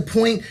finally at the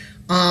point,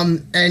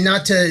 and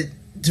not to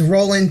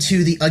roll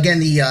into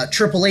the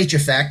Triple H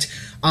effect,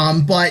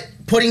 but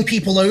putting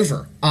people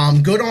over.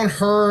 Good on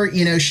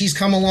her. She's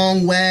come a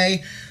long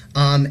way,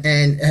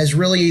 and has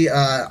really,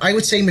 I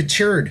would say,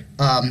 matured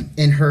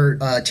in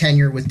her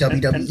tenure with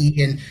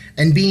WWE,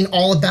 and being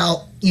all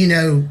about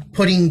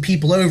putting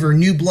people over,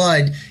 new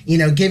blood,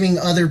 giving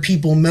other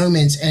people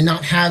moments, and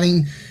not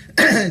having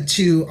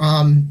to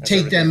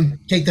take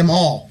them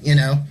all.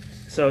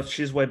 So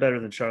she's way better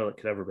than Charlotte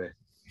could ever be.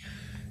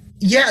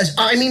 Yes,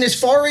 I mean, as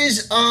far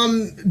as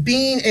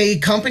being a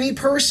company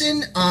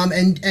person,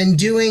 and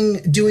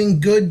doing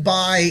good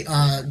by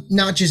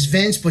not just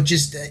Vince, but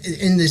just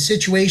in the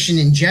situation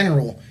in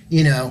general,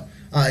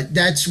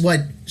 that's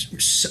what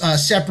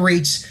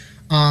separates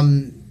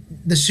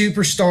the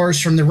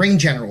superstars from the ring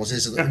generals,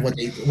 is what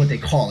they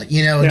call it.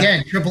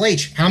 Again, Triple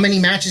H, how many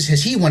matches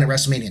has he won at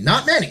WrestleMania?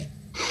 Not many.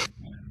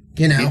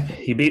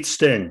 He beat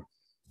Sting.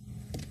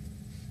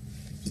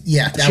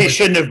 Yeah, he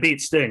shouldn't have beat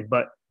Sting,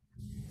 but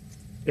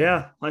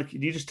yeah, like,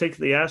 you just take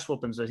the ass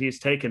whoopings that he's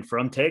taken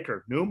from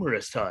Taker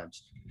numerous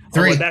times.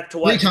 All the way back to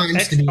what? 3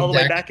 times. All the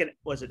way back in,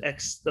 was it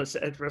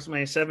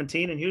WrestleMania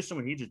 17 in Houston,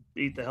 when he just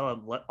beat the hell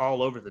out of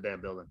all over the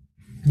damn building.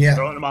 Yeah,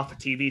 throwing him off a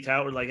TV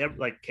tower,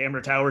 like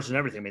camera towers and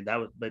everything. I mean, that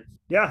was, but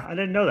yeah, I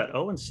didn't know that.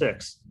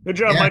 0-6. Good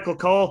job, Michael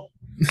Cole.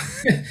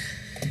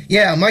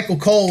 Yeah, Michael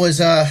Cole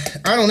was I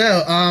don't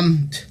know,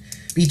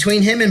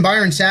 between him and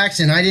Byron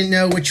Saxton, I didn't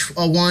know which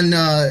one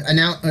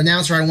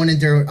announcer I wanted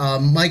their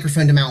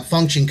microphone to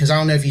malfunction, because I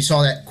don't know if you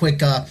saw that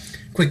quick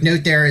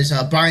note there. Is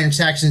Byron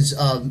Saxton's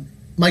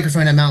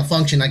microphone had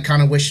malfunctioned. I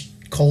kind of wish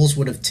Cole's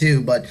would have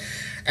too, but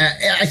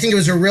I think it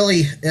was a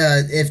really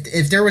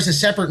if there was a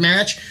separate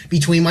match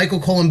between Michael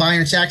Cole and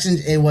Byron Saxton,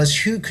 it was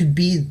who could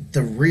be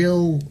the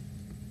real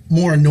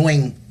more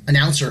annoying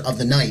announcer of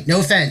the night. No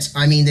offense.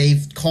 I mean,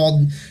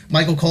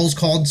 Michael Cole's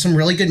called some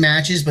really good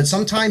matches, but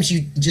sometimes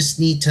you just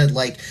need to,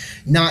 like,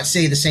 not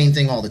say the same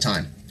thing all the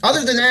time.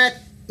 Other than that,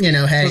 hey.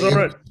 It was all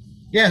right.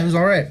 Yeah, it was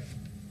all right.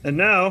 And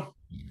now,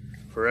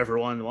 for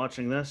everyone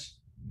watching this,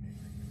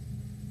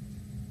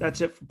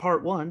 that's it for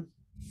part 1.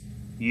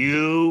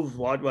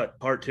 What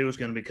part 2 is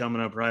going to be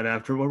coming up right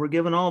after, where we're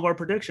giving all of our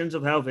predictions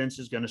of how Vince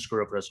is going to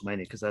screw up WrestleMania,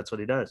 because that's what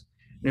he does.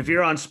 And if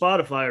you're on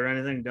Spotify or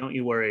anything, don't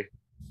you worry.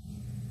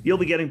 You'll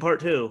be getting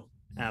part 2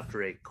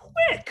 after a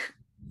quick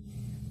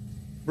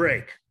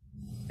break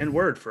and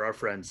word for our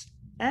friends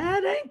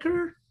at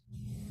Anchor.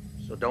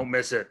 So don't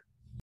miss it.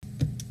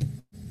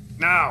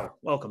 Now,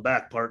 welcome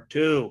back, part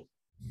 2,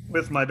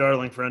 with my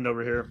darling friend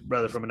over here,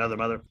 brother from another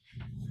mother.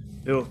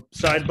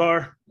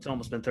 Sidebar, it's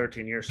almost been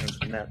 13 years since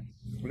we met.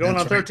 We're going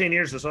on 13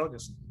 years this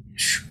August.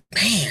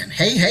 Man,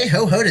 hey,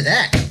 ho, ho to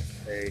that.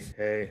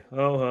 Hey,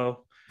 ho,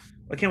 ho.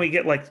 Why can't we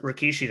get, like,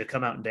 Rikishi to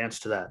come out and dance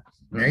to that?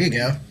 There you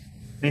go.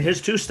 I mean,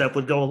 his 2-step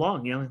would go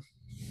along,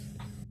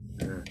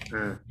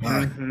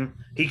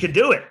 He could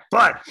do it,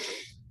 but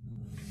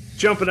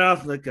jumping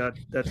off, like,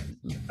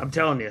 I'm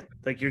telling you,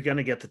 like, you're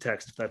gonna get the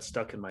text if that's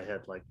stuck in my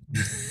head. Like,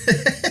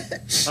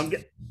 it's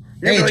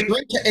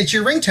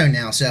your ringtone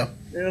now, so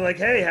they're like,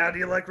 hey, how do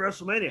you like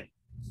WrestleMania?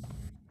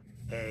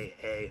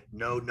 hey,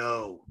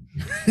 no.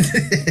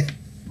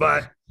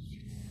 But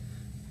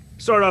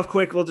start off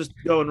quick. We'll just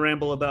go and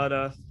ramble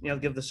about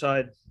give the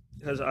side,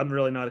 because I'm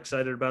really not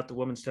excited about the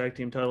women's tag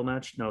team title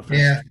match. No offense.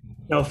 Yeah.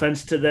 No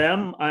offense to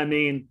them. I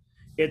mean,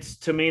 it's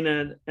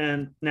Tamina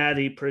and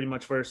Natty pretty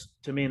much versus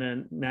Tamina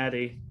and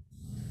Natty.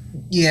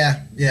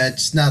 Yeah,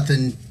 it's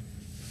nothing.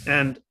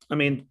 And I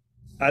mean,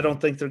 I don't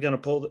think they're going to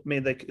pull.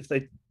 If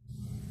they,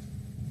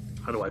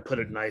 how do I put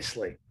it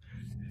nicely?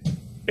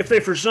 If they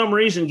for some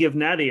reason give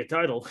Natty a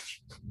title,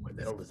 where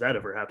the hell does that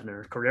ever happen in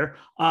her career?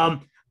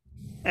 And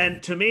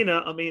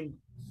Tamina, I mean,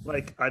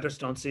 like, I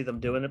just don't see them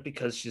doing it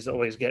because she's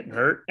always getting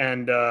hurt.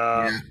 And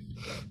I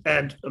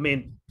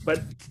mean,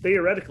 but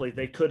theoretically,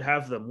 they could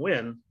have them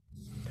win,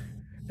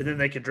 and then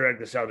they could drag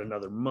this out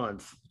another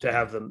month to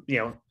have them,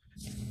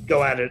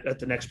 go at it at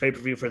the next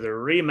pay-per-view for their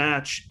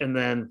rematch, and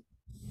then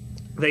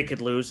they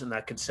could lose, and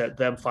that could set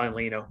them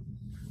finally,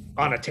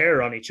 on a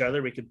tear on each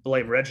other. We could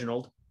blame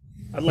Reginald.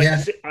 I'd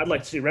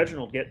like to see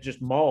Reginald get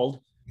just mauled.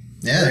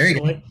 Yeah, there you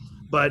go.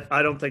 But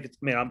I don't think it's.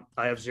 I mean,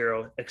 I have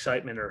zero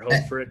excitement or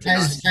hope for it.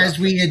 As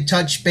we had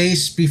touched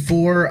base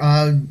before,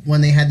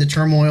 when they had the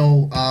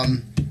turmoil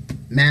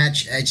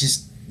match,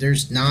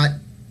 there's not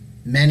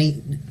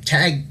many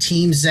tag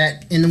teams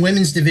that in the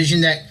women's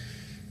division that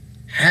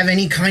have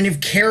any kind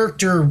of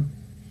character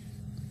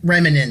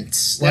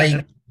remnants.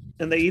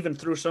 And they even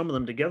threw some of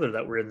them together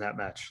that were in that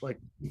match. Like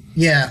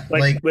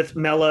with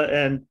Mella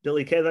and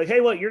Billie Kay. Like,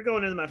 hey, you're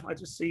going in the match. I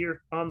just see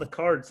you're on the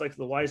card. It's like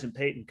the Wise and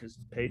Peyton, because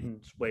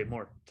Peyton's way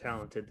more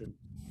talented than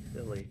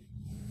Billie.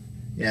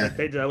 Yeah.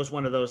 Like that was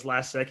one of those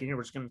last second here.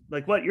 We're just going to,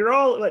 like, what? You're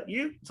all, what?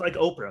 You? It's like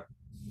Oprah.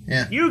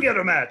 Yeah. You get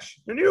a match,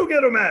 and you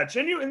get a match,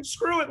 and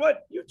screw it.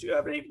 What? You two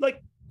haven't even,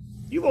 like,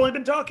 you've only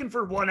been talking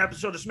for one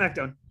episode of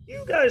SmackDown.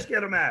 You guys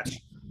get a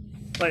match.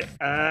 Like,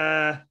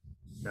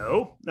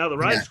 no. Now the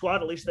Riot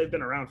Squad, at least they've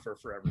been around for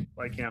forever.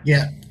 Like,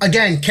 yeah.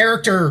 Again,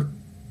 character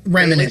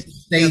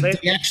remnants. They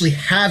actually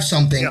have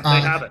something. Yeah,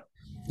 they have it.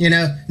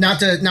 Not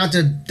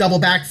to double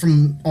back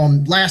from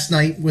on last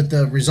night with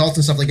the results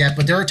and stuff like that,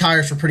 but their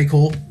attires were pretty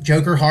cool.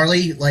 Joker,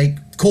 Harley, like,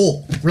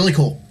 cool, really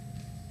cool.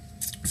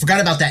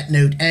 Forgot about that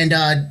note. And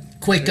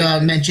quick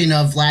mention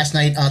of last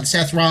night, the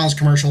Seth Rollins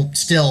commercial.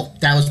 Still,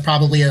 that was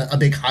probably a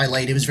big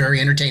highlight. It was very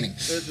entertaining.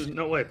 There's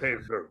no way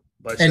paid for.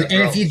 And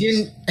if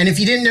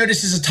you didn't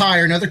notice his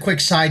attire, another quick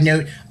side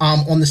note,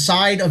 on the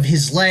side of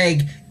his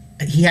leg,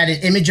 he had an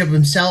image of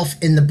himself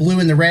in the blue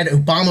and the red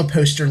Obama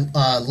poster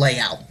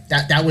layout.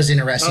 That was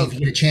interesting. If you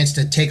get a chance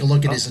to take a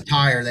look at his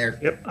attire there.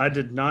 Yep, I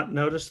did not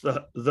notice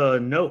the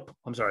nope.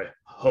 I'm sorry,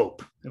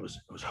 hope. It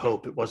was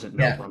hope. It wasn't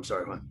nope. Yeah. I'm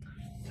sorry.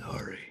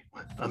 Sorry,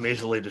 I'm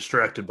easily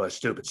distracted by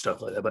stupid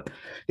stuff like that. But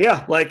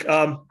yeah, like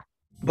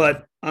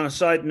but on a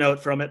side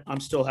note from it, I'm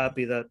still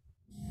happy that.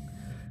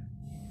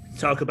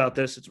 Talk about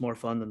this. It's more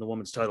fun than the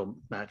women's title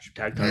match,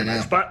 tag title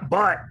match. But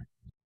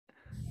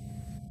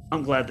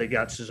I'm glad they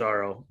got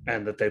Cesaro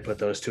and that they put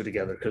those two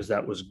together, because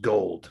that was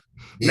gold.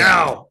 Yeah.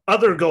 Now,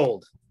 other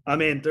gold. I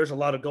mean, there's a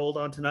lot of gold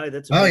on tonight.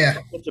 It's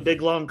a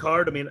big long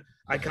card. I mean,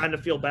 I kind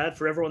of feel bad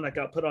for everyone that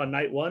got put on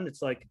night one.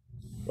 It's like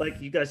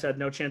you guys had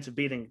no chance of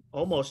beating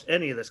almost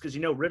any of this, because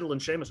Riddle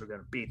and Sheamus are going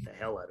to beat the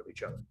hell out of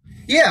each other.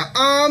 Yeah.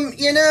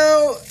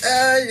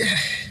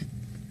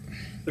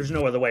 There's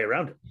no other way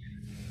around it.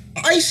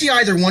 I see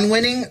either one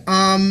winning.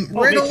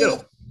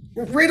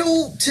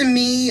 Riddle to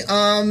me,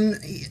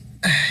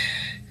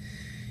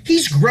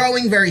 he's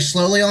growing very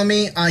slowly on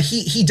me.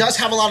 He does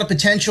have a lot of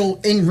potential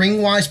in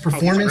ring wise,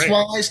 performance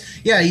wise.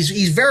 Yeah,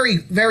 he's very,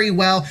 very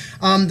well.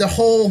 The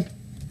whole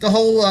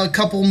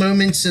couple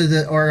moments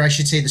or I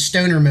should say the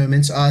stoner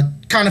moments,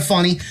 kind of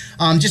funny.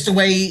 Just the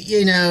way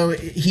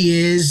he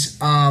is.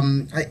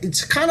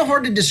 It's kind of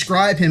hard to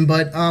describe him,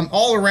 but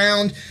all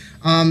around.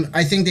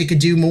 I think they could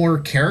do more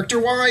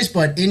character-wise,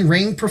 but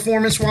in-ring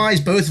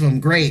performance-wise, both of them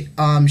great.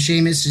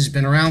 Sheamus has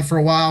been around for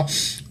a while.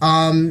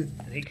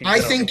 I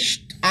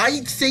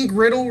think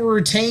Riddle will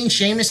retain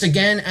Sheamus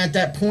again at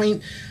that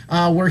point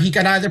where he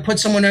could either put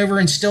someone over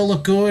and still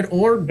look good,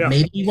 or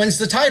maybe he wins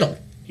the title.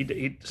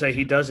 He'd say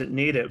he doesn't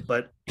need it,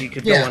 but he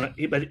could go on.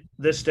 But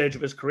this stage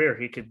of his career,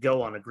 he could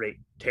go on a great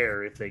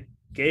tear if they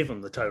gave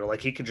him the title. Like,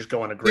 he could just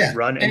go on a great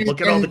run and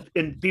look at all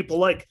the people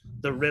like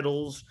the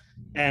Riddles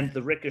and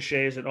the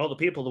Ricochets and all the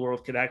people in the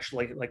world could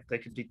actually, like, they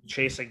could be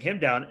chasing him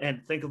down,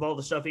 and think of all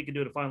the stuff he could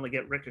do to finally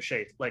get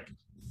Ricochet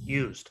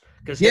used,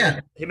 because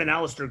him and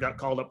Alistair got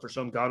called up for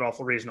some god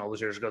awful reason all those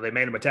years ago. They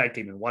made him a tag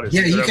team, and what has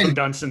he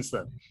done since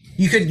then?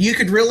 You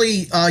could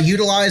really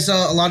utilize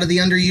a lot of the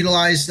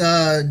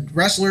underutilized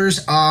wrestlers,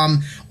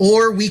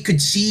 or we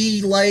could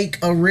see like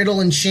a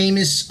Riddle and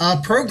Sheamus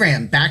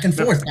program back and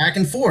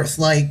forth,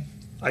 like.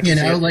 Back in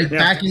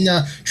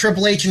the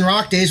Triple H and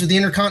Rock days with the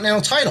Intercontinental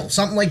title,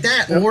 something like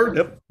that,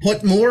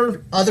 put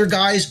more other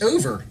guys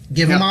over,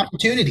 give them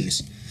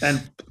opportunities.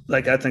 And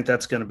like, I think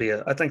that's going to be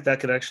I think that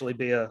could actually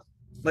be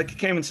like you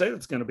can't even say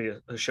it's going to be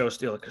a show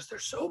stealer, because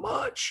there's so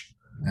much.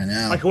 I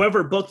know. Like,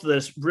 whoever booked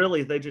this,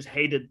 really, they just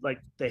hated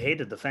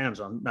the fans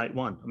on night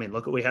one. I mean,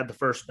 look what we had the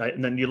first night,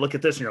 and then you look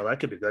at this and you're like, that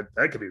could be good.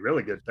 That could be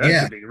really good.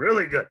 That could be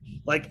really good.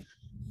 Like,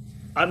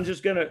 I'm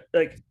just gonna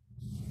like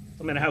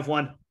I'm gonna have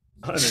one.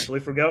 I initially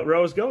forgot where I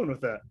was going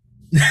with that.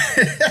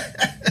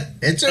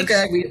 It's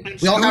okay. We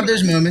all have Scoot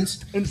those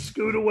moments. and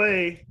scoot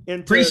away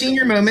into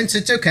Pre-senior moments.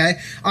 It's okay.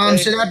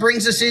 So that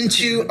brings us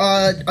into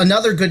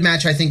another good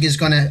match. I think is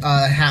going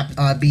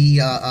to be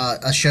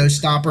a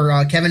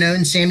showstopper. Kevin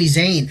Owens, Sami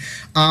Zayn.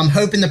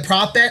 Hoping the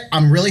prop bet.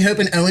 I'm really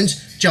hoping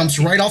Owens jumps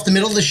right off the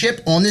middle of the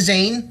ship on the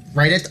Zayn,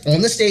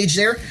 on the stage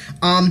there.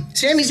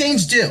 Sami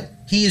Zayn's due.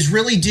 He is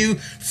really due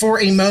for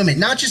a moment,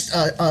 not just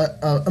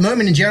a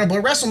moment in general, but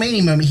a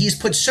WrestleMania moment. He's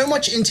put so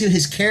much into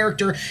his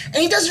character, and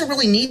he doesn't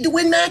really need to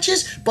win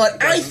matches,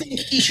 but I think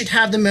he should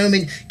have the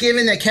moment,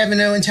 given that Kevin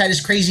Owens had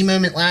his crazy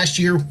moment last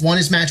year, won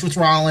his match with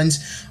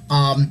Rollins.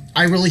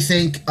 I really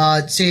think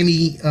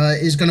Sami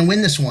is going to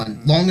win this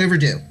one. Long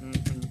overdue.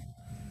 Mm-hmm.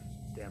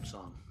 Damn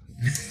song.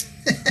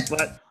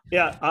 But,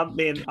 yeah, I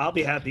mean, I'll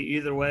be happy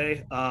either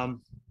way.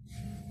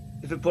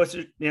 If it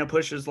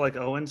pushes like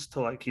Owens to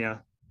like,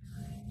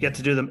 get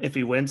to do them if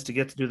he wins to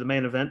get to do the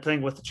main event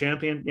thing with the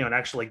champion, and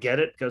actually get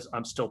it, because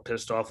I'm still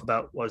pissed off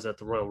about was that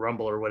the Royal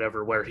Rumble or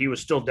whatever, where he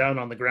was still down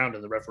on the ground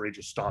and the referee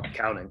just stopped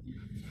counting.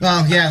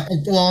 Oh yeah,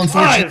 well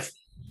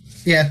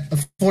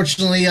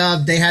unfortunately,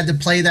 they had to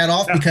play that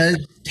off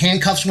because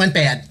handcuffs went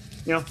bad.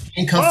 Handcuffs.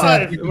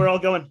 We're all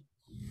going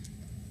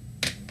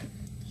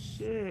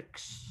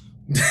 6,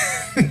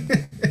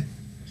 7.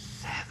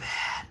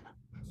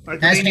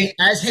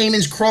 As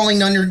Heyman's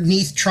crawling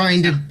underneath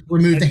trying to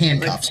remove the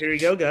handcuffs. Here you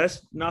go,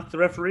 guys. Knock the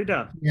referee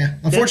down. Yeah,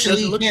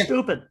 unfortunately, you can't.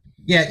 Stupid.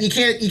 Yeah, you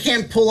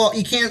can't pull off.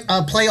 You can't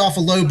play off a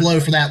low blow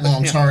for that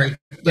long. Sorry.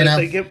 If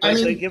they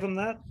give him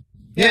that.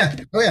 Yeah.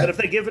 Oh yeah. But if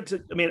they give it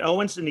to,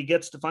 Owens, and he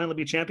gets to finally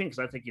be champion, because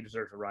I think he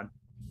deserves a run.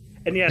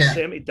 And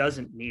Sami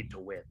doesn't need to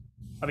win.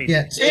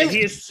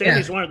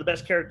 Sami's one of the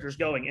best characters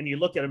going, and you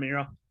look at him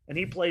and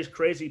he plays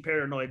crazy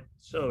paranoid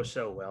so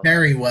well.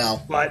 Very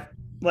well. But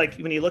like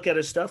when you look at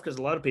his stuff, because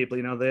a lot of people,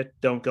 they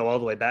don't go all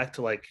the way back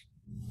to like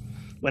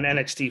when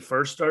NXT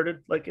first started,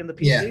 like in the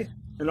PC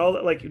and all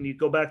that. Like when you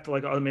go back to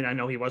like, I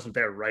know he wasn't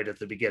there right at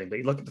the beginning, but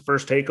you look at the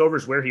first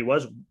takeovers where he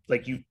was,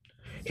 like him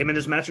and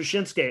his match with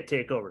Shinsuke at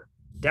Takeover.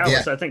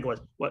 Dallas, I think, was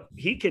what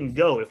he can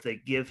go if they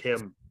give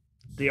him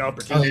the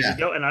opportunity to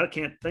go. And I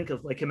can't think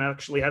of like him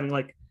actually having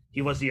like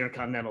he was the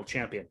Intercontinental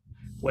Champion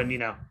when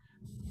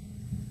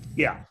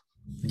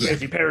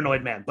crazy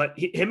paranoid man, but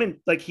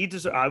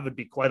I would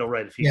be quite all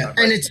right if he got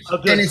it's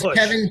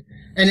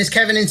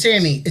Kevin and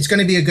Sami. It's going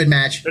to be a good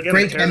match.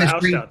 Great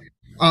chemistry.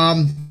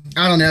 I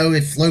don't know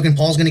if Logan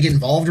Paul's going to get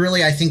involved.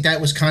 Really, I think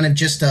that was kind of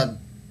just a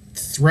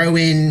throw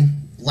in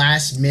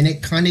last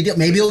minute kind of deal.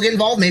 Maybe he'll get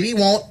involved. Maybe he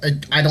won't.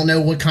 I don't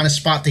know what kind of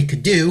spot they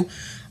could do.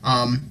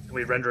 Can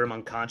we render him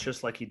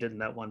unconscious like he did in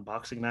that one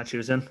boxing match he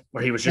was in,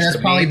 where he was just?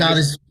 That's probably about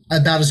as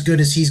good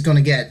as he's going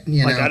to get.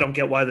 I don't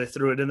get why they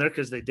threw it in there,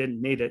 because they didn't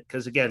need it.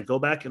 Because again, go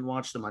back and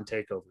watch them on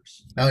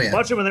takeovers. Oh yeah,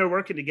 watch them when they were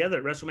working together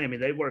at WrestleMania.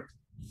 They worked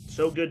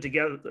so good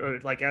together,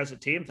 like as a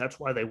team. That's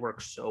why they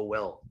work so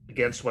well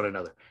against one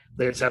another.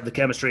 They just have the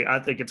chemistry. I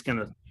think it's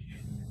gonna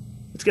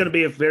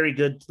be a very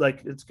good,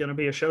 it's gonna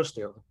be a show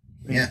stealer.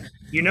 Yeah,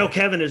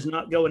 Kevin is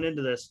not going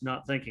into this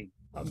not thinking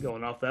I'm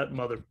going off that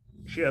mother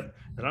ship,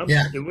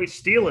 and we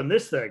stealing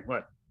this thing.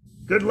 What?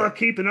 Good luck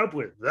keeping up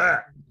with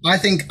that. I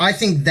think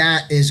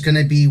that is going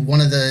to be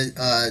one of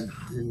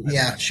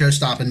the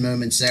show-stopping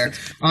moments there.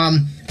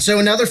 So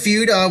another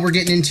feud we're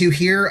getting into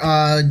here,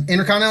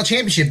 Intercontinental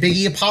Championship, Big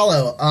E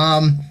Apollo.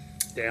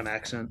 Damn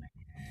accent.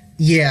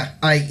 Yeah,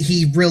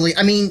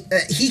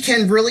 he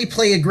can really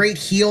play a great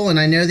heel, and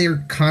I know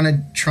they're kind of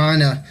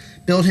trying to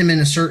build him in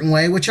a certain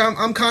way, which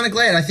I'm kind of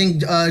glad. I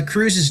think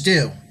Cruz is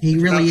due. He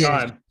really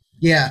is.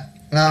 Yeah.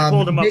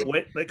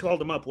 They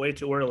called him up way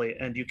too early,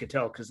 and you could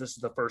tell because this is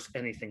the first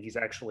anything he's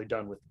actually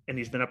done with, and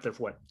he's been up there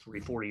for what,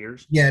 3-4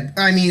 years? Yeah,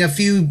 a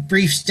few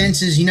brief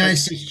stints as United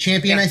States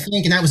champion, I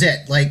think, and that was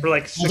it. For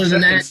 6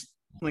 seconds,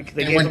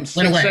 they gave him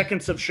 6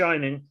 seconds of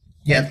shining.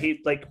 Yeah,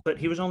 but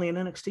he was only in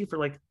NXT for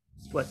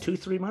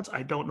 2-3 months.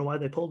 I don't know why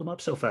they pulled him up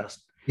so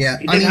fast. Yeah,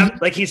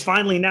 he's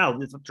finally now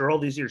after all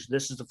these years.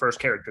 This is the first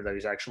character that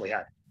he's actually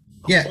had.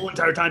 The whole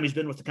entire time he's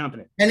been with the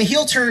company. And a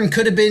heel turn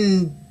could have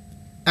been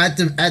at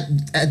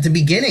the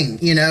beginning,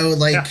 he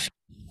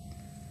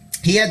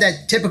had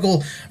that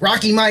typical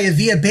Rocky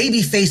Maivia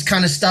babyface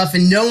kind of stuff,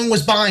 and no one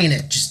was buying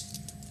it.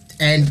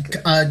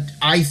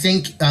 I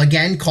think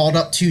again called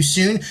up too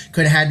soon.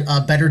 Could have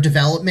had better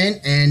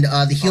development, and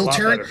the heel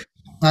turn.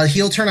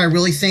 Heel turn, I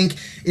really think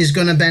is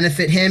going to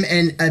benefit him,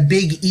 and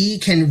Big E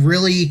can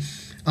really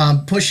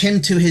push him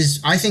to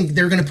his. I think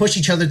they're going to push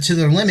each other to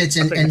their limits,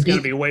 and it's going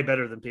to be way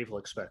better than people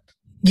expect.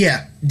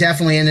 Yeah,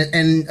 definitely.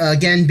 And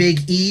again,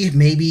 Big E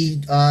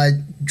maybe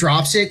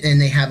drops it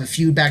and they have a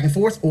feud back and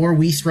forth, or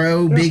we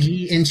throw Big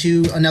E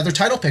into another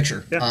title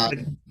picture. Yeah,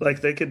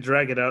 they could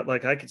drag it out.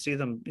 I could see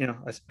them,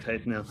 I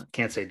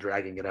can't say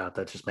dragging it out.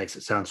 That just makes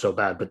it sound so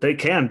bad. But they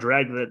can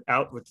drag that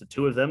out with the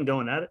two of them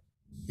going at it.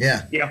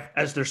 Yeah. Yeah,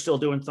 as they're still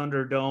doing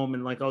Thunderdome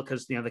and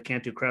because, they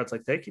can't do crowds.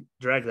 They could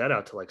drag that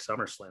out to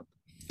SummerSlam.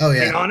 Oh,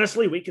 yeah. And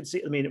honestly, we could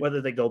see, whether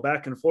they go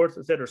back and forth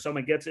with it or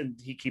someone gets in,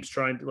 he keeps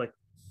trying to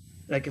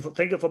Like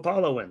if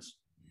Apollo wins,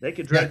 they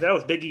could drag that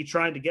with Big E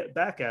trying to get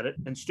back at it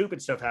and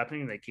stupid stuff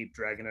happening. And they keep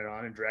dragging it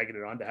on and dragging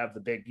it on to have the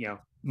big,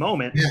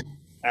 moment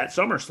at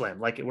SummerSlam.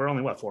 Like we're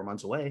only 4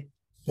 months away.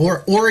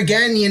 Or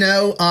again,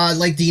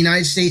 like the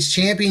United States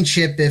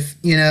Championship, if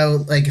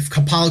if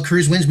Apollo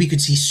Crews wins, we could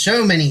see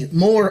so many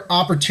more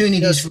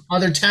opportunities for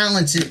other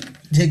talents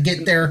to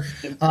get their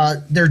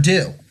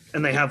due.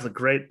 And they have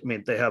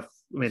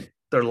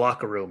their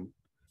locker room,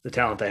 the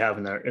talent they have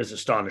in there is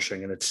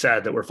astonishing, and it's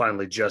sad that we're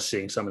finally just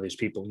seeing some of these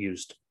people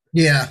used.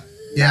 Yeah.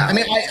 I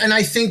mean,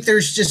 I think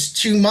there's just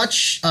too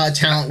much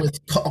talent with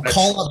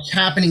call-ups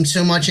happening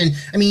so much, and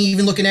I mean,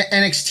 even looking at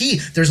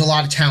NXT, there's a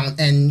lot of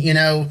talent, and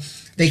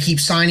they keep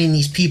signing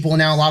these people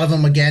now. A lot of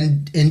them,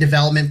 again, in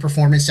development,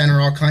 performance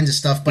center, all kinds of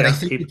stuff. But I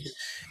think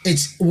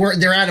it's where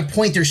they're at a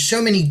point. There's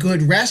so many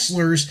good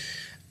wrestlers,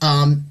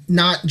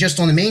 not just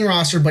on the main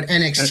roster, but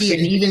NXT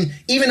and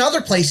even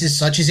other places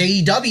such as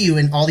AEW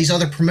and all these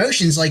other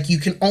promotions. Like you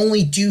can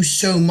only do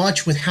so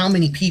much with how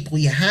many people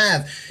you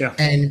have,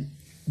 and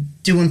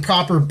doing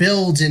proper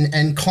builds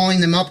and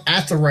calling them up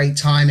at the right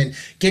time and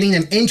getting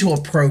them into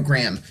a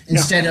program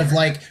instead of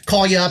like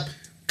call you up.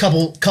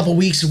 Couple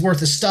weeks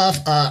worth of stuff,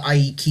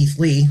 i.e. Keith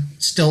Lee,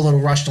 still a little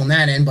rushed on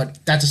that end, but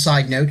that's a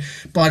side note.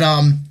 But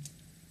man,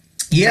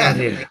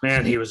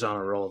 he was on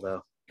a roll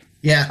though.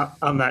 Yeah.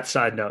 On that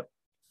side note,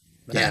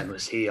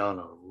 was he on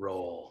a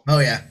roll? Oh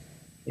yeah.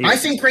 I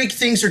think great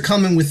things are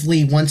coming with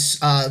Lee once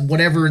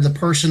whatever the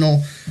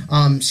personal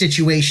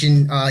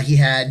situation he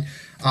had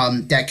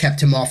that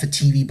kept him off of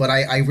TV. But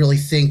I really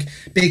think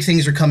big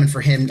things are coming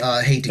for him.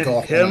 Hate to go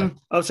off him.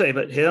 I'll say,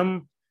 but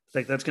him. I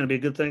think that's going to be a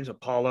good thing. It's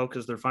Apollo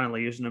because they're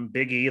finally using him.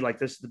 Big E, like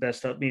this is the best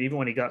stuff. I mean, even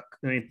when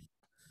I'm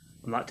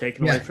not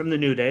taking away from the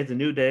New Day. The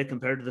New Day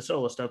compared to the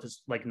solo stuff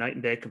is like night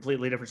and day,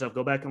 completely different stuff.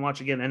 Go back and watch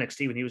again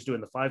NXT when he was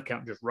doing the 5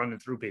 count, just running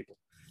through people.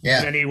 Yeah.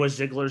 And then he was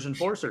Ziggler's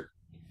enforcer.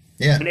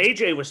 Yeah. And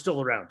AJ was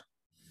still around.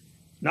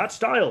 Not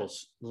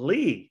Styles,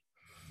 Lee.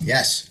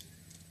 Yes.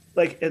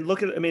 And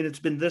look at, it's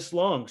been this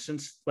long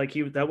since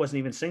that wasn't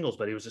even singles,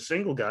 but he was a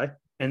single guy.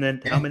 And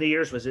then how many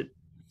years was it?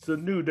 It's the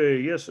New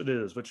Day, yes, it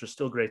is, which was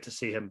still great to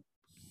see him,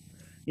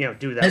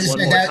 do that one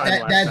more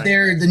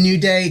time. The New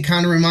Day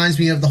kind of reminds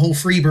me of the whole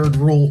Freebird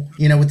rule,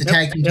 with the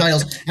tag team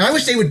titles. And I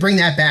wish they would bring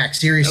that back,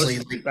 seriously.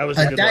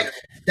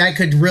 That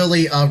could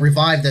really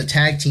revive the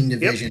tag team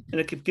division.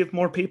 And it could give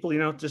more people,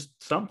 just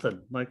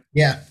something.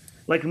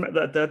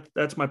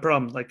 That's my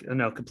problem.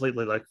 No,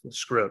 completely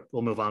screw it.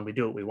 We'll move on. We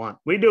do what we want.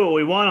 We do what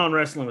we want on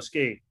Wrestling with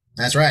Ski.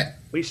 That's right.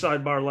 We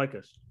sidebar like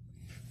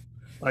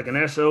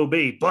an SOB,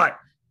 but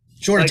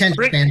short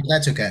attention span, but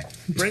that's okay.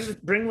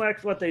 Bring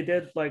back what they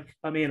did. I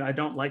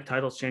don't like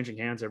titles changing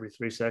hands every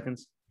 3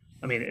 seconds.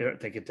 I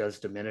think it does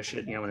diminish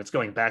it, when it's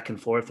going back and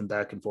forth.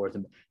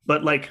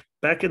 But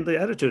back in the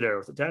Attitude Era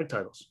with the tag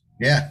titles.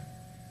 Yeah.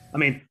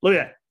 Look at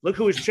that. Look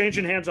who is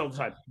changing hands all the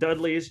time.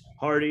 Dudley's,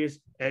 Hardy's,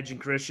 Edge and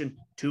Christian,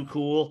 Too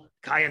Cool,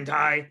 Kai and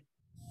Tai,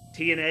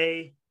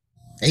 TNA,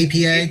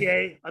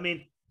 APA.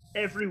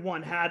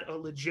 Everyone had a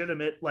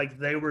legitimate,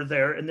 they were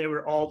there and they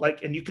were all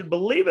and you could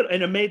believe it.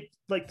 And it made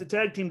the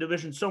tag team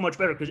division so much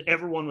better because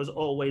everyone was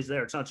always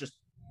there. It's not just,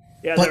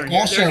 but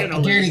also,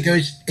 again,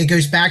 it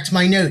goes back to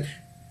my note.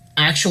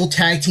 Actual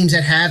tag teams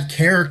that have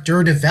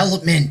character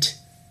development.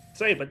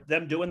 But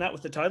them doing that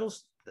with the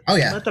titles,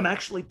 let them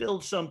actually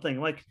build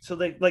something. So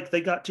they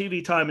got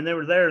TV time and they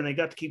were there and they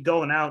got to keep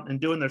going out and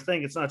doing their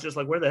thing. It's not just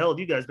where the hell have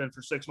you guys been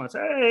for 6 months?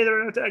 Hey,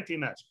 they're in a tag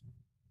team match.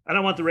 I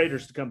don't want the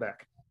Raiders to come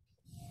back.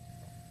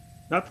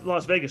 Not the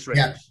Las Vegas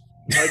Raiders,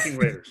 Viking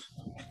Raiders.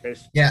 Okay?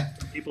 Yeah.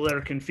 People that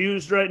are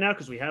confused right now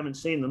because we haven't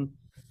seen them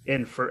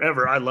in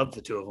forever. I love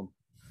the two of them.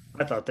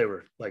 I thought they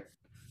were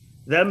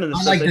them and the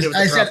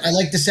I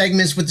like the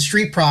segments with the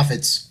Street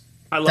Profits.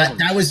 I love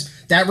them.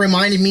 That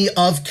reminded me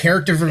of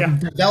character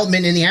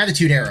development in the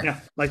Attitude Era.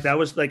 Yeah, that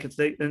was if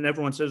they, and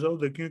everyone says, oh,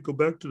 they can't go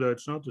back to that.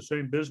 It's not the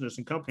same business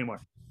and company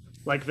anymore.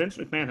 Vince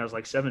McMahon has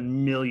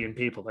 7 million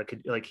people that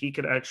could he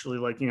could actually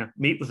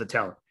meet with the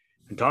talent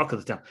and talk with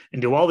the talent and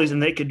do all these,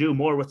 and they could do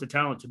more with the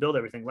talent to build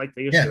everything like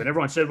they used to. And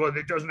everyone said, well,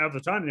 it doesn't have the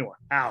time anymore.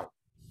 Ow.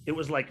 It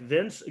was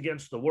Vince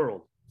against the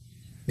world.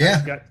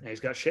 Yeah.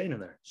 He's got Shane in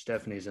there.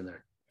 Stephanie's in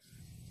there.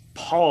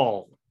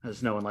 Paul,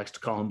 as no one likes to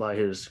call him by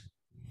his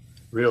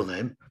real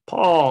name,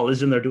 Paul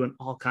is in there doing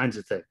all kinds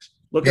of things.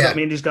 Look at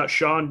he's got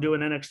Sean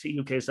doing NXT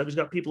UK stuff. He's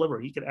got people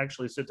everywhere. He could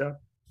actually sit down.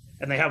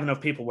 And they have enough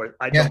people where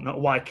I don't know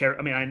why care.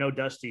 I know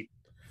Dusty,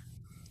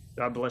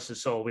 God bless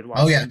his soul, we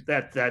lost him.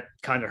 That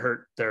kind of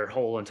hurt their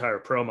whole entire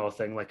promo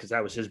thing, because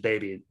that was his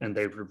baby and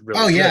they were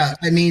really good.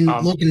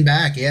 Looking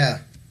back,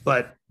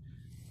 But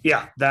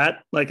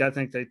that I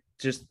think they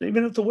just,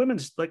 even if the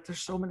women's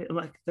there's so many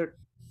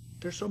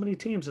there's so many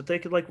teams that they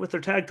could with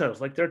their tag titles,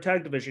 their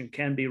tag division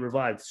can be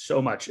revived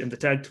so much, and the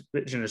tag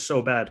division is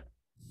so bad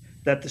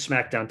that the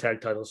SmackDown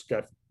tag titles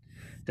got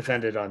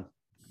defended on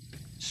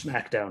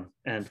SmackDown,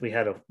 and we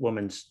had a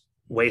woman's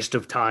waste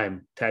of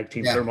time tag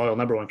team turmoil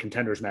 #1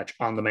 contenders match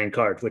on the main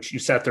card, which you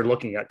sat there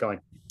looking at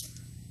going,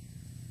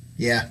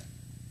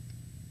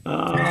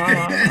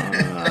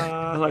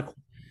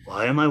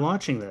 why am I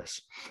watching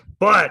this?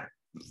 But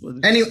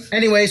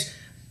anyways,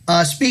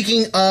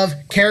 speaking of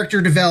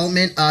character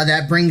development,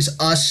 that brings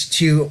us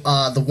to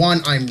the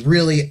one I'm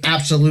really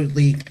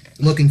absolutely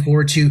looking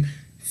forward to,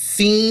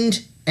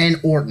 Fiend and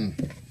Orton.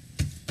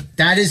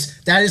 That is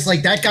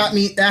like, that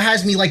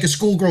has me like a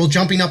schoolgirl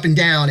jumping up and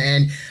down.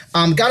 And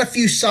got a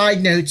few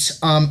side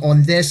notes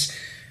on this.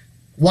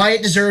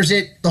 Wyatt deserves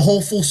it. The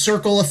whole full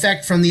circle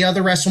effect from the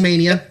other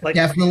WrestleMania,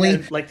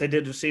 definitely. Like they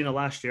did with Cena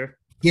last year.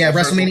 Yeah,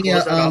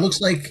 WrestleMania looks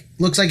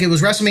like it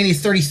was WrestleMania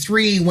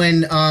 33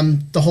 when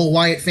the whole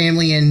Wyatt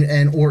family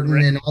and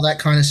Orton and all that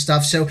kind of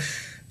stuff. So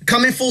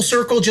coming full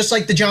circle, just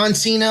like the John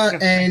Cena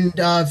and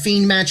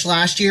Fiend match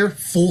last year,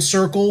 full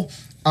circle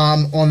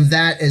on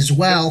that as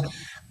well.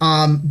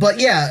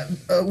 But yeah,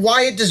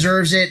 Wyatt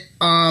deserves it.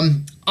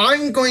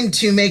 I'm going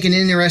to make an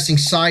interesting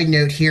side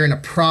note here in a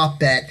prop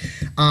bet.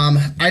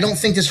 I don't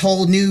think this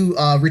whole new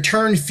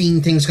return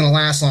Fiend thing is going to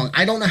last long.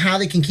 I don't know how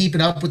they can keep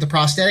it up with the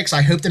prosthetics.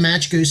 I hope the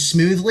match goes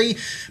smoothly,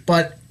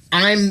 but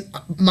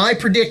my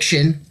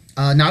prediction,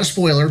 not a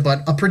spoiler, but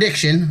a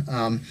prediction.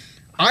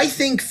 I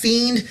think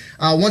Fiend,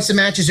 once the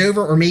match is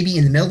over, or maybe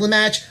in the middle of the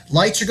match,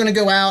 lights are going to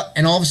go out,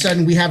 and all of a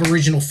sudden we have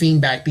original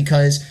Fiend back,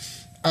 because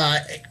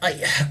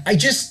I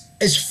just,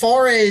 as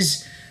far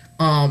as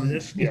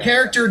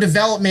character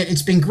development,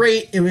 it's been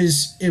great. It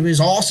was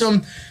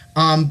awesome.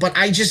 But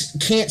I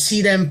just can't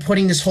see them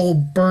putting this whole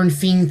burn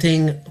Fiend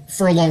thing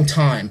for a long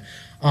time.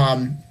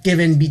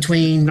 Given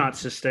between not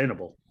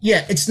sustainable.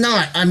 Yeah, it's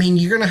not. I mean,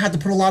 you're gonna have to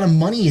put a lot of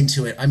money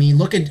into it. I mean,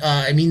 look at.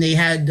 They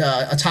had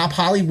a top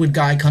Hollywood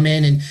guy come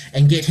in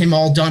and get him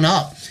all done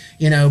up.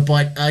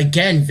 But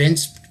again,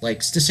 Vince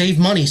likes to save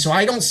money, so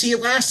I don't see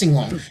it lasting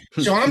long.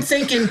 So I'm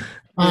thinking.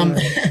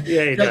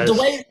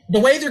 The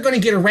way they're going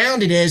to get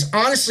around it is,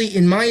 honestly,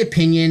 in my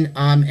opinion,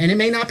 and it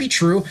may not be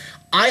true,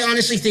 I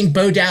honestly think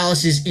Bo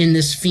Dallas is in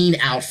this Fiend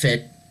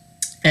outfit,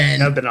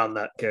 and I've been on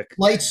that kick.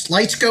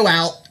 Lights go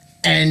out,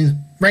 and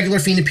regular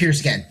Fiend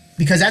appears again,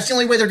 because that's the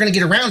only way they're going to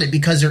get around it,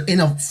 because they're in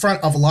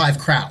front of a live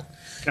crowd.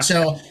 Yeah.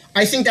 So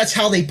I think that's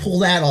how they pull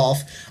that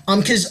off.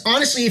 Because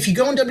honestly, if you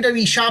go in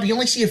WWE Shop, you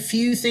only see a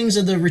few things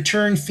of the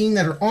return Fiend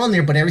that are on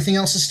there, but everything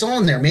else is still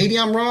on there. Maybe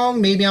I'm wrong.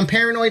 Maybe I'm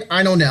paranoid.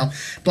 I don't know.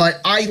 But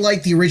I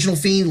like the original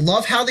Fiend.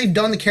 Love how they've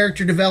done the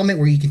character development,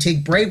 where you can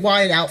take Bray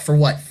Wyatt out for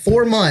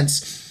 4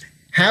 months,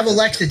 have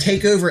Alexa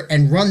take over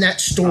and run that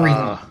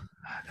storyline.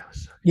 That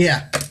was so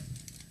yeah.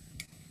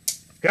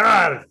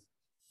 God,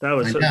 that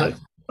was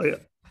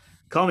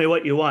call me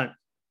what you want.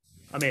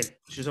 I mean,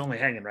 she's only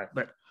hanging right,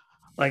 but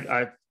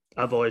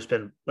I've always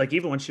been like,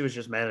 even when she was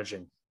just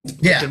managing.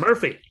 Yeah,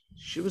 Murphy,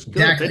 she was good.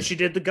 Exactly. Then she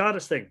did the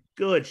goddess thing.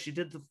 Good. She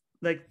did the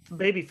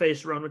baby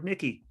face run with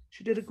Nikki.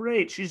 She did it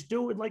great. She's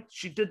doing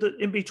she did the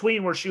in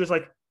between where she was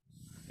and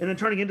then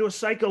turning into a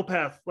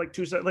psychopath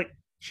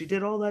she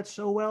did all that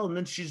so well, and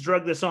then she's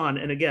drug this on,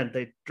 and again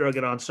they drug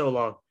it on so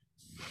long.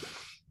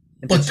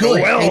 But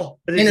good, well,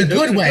 in a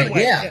good way.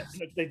 Yeah.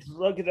 They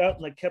drug it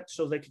out and kept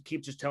so they could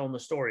keep just telling the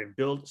story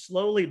and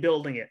slowly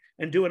building it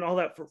and doing all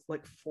that for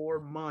 4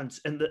 months.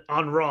 And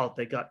on Raw,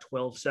 they got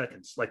 12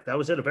 seconds. That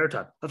was it of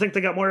airtime. I think they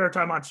got more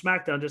airtime on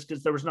SmackDown just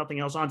because there was nothing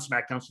else on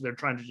SmackDown, so they're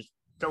trying to just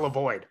fill a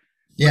void.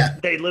 Yeah.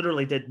 But they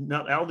literally did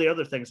not. All the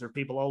other things are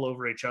people all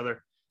over each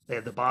other. They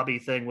had the Bobby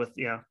thing with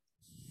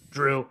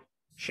Drew.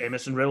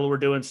 Sheamus and Riddle were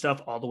doing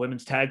stuff. All the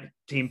women's tag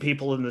team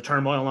people in the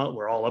turmoil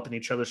were all up in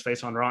each other's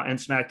face on Raw and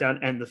SmackDown.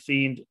 And the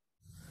Fiend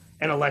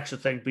and Alexa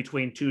thing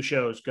between two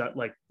shows got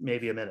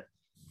maybe a minute,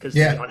 because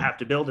they don't have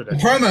to build it. A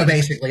promo,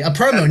 basically. A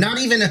promo,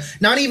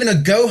 not even a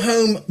go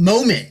home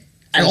moment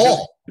at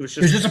all. It was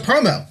just a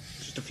promo.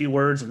 Just a few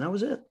words, and that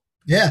was it.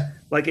 Yeah.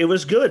 It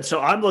was good. So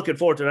I'm looking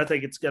forward to it. I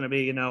think it's going to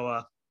be,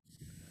 but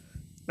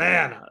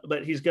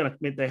he's going to,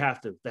 they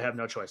have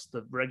no choice.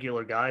 The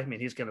regular guy,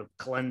 he's going to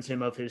cleanse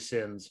him of his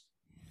sins.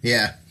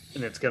 Yeah.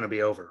 And it's going to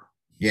be over.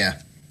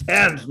 Yeah.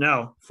 And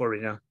now, before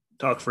we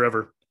talk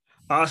forever,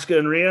 Asuka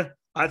and Rhea,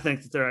 I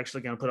think that they're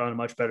actually going to put on a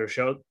much better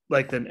show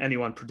than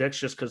anyone predicts,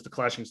 just because the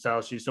clashing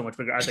styles is so much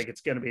bigger. I think it's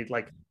going to be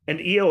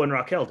and Io and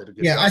Raquel did a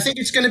good job. I think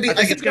it's going to be. I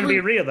think it's going to be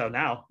Rhea, though,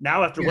 now.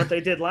 Now, after what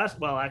they did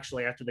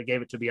after they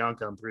gave it to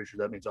Bianca, I'm pretty sure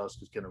that means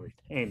Asuka's going to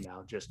retain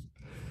now, just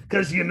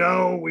because,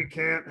 we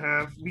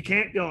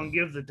can't go and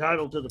give the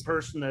title to the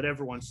person that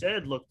everyone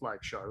said looked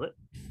like Charlotte.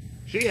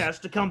 She has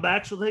to come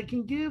back so they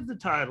can give the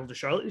title to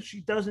Charlotte. If she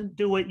doesn't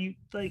do it,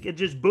 it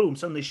just boom,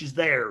 suddenly she's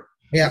there.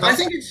 Yeah, I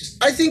think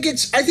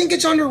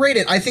it's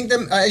underrated. I think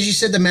as you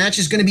said, the match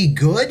is going to be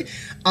good.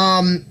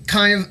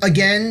 Kind of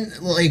again,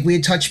 we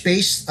had touched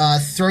base,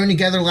 thrown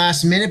together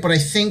last minute, but I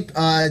think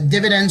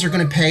dividends are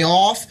going to pay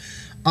off.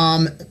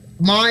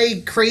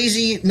 My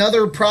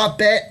another prop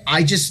bet.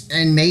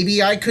 And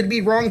maybe I could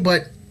be wrong,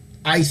 but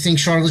I think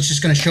Charlotte's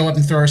just going to show up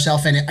and throw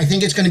herself in it. I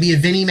think it's going to be a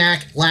Vinnie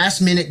Mac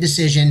last minute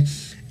decision.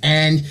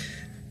 And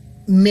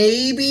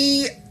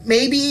maybe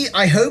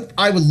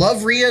I would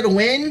love Rhea to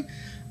win.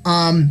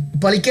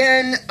 But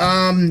again,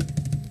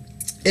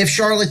 if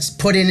Charlotte's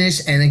put in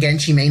this, and again,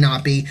 she may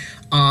not be,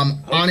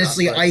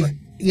 honestly, I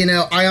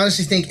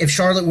honestly think if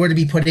Charlotte were to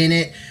be put in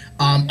it,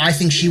 I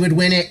think she would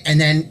win it, and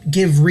then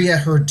give Rhea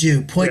her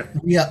due. Put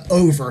Rhea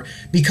over,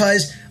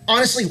 because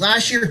honestly,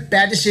 last year,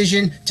 bad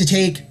decision to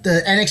take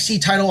the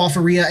NXT title off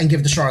of Rhea and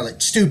give it to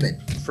Charlotte.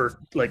 Stupid. For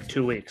like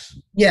 2 weeks.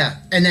 Yeah,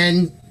 and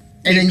then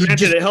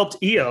granted, it helped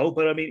Io,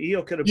 but I mean,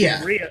 Io could have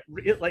beat Rhea.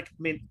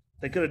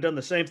 They could have done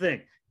the same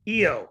thing.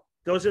 Io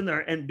goes in there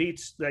and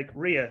beats like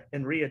Rhea,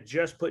 and Rhea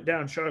just put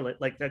down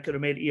Charlotte. Like that could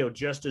have made Io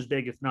just as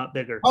big, if not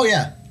bigger. Oh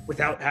yeah,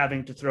 without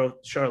having to throw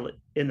Charlotte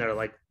in there.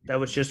 Like that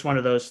was just one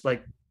of those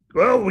like,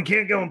 well, we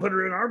can't go and put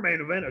her in our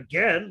main event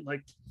again.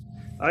 Like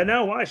I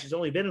know why. She's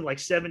only been in like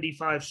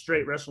 75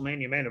 straight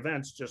WrestleMania main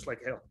events. Just like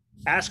hell.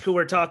 Ask who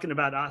we're talking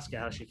about, Asuka,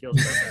 how she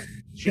feels about that.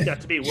 She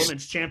got to be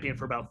women's champion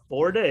for about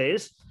 4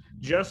 days,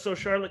 just so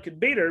Charlotte could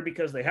beat her,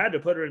 because they had to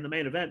put her in the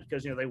main event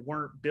because they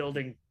weren't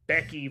building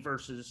Becky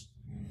versus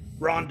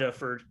Ronda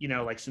for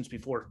like since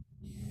before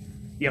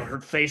her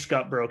face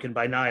got broken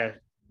by Nia,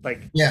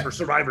 for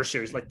Survivor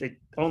Series. Like they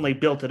only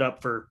built it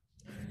up for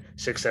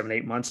 6, 7,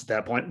 8 months at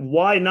that point.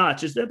 Why not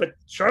just that? But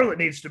Charlotte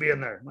needs to be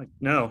in there. I'm like,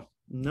 no,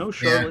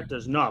 Charlotte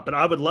does not. But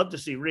I would love to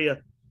see Rhea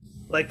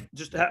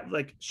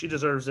she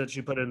deserves it.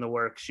 She put in the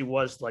work. She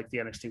was like the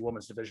NXT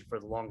Women's Division for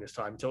the longest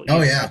time until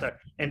Io got there,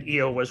 and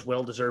Io was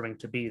well deserving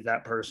to be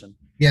that person.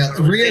 Yeah,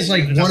 Rhea's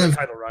like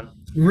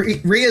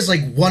Rhea's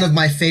like one of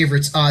my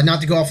favorites. Not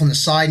to go off on the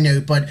side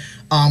note, but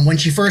when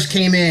she first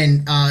came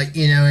in,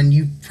 and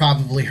you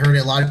probably heard it,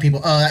 a lot of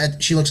people,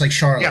 she looks like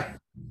Charlotte. Yeah,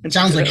 it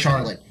sounds like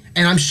Charlotte,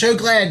 and I'm so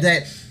glad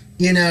that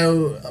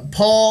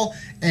Paul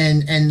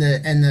and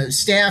the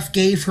staff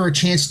gave her a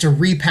chance to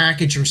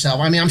repackage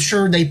herself. I mean, I'm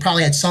sure they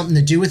probably had something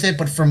to do with it,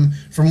 but from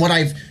what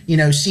I've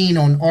seen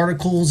on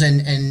articles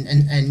and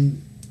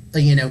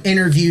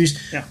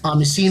interviews,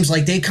 it seems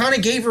like they kind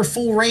of gave her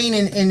full reign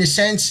in a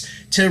sense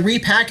to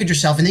repackage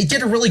herself, and they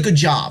did a really good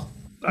job.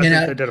 I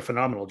think they did a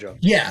phenomenal job.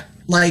 Yeah,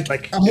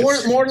 more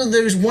of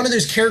those, one of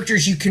those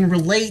characters you can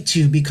relate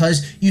to,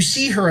 because you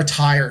see her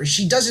attire.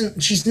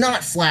 She's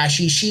not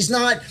flashy. She's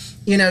not.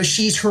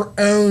 She's her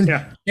own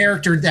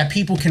character that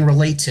people can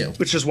relate to.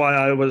 Which is why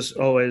I was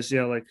always,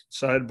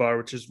 sidebar,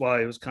 which is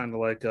why it was kind of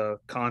like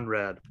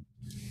Conrad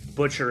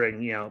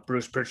butchering,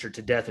 Bruce Pritchard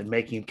to death and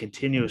making him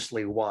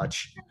continuously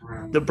watch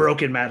the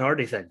broken Matt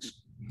Hardy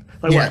things.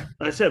 What?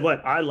 I said,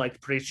 I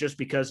liked Priest just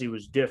because he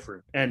was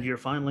different. And you're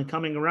finally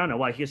coming around now.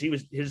 Why? Because he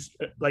was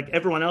like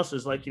everyone else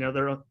is like,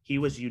 he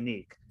was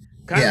unique.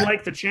 Kind of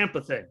like the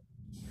Ciampa thing.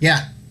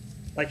 Yeah.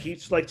 Like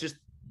he's like just,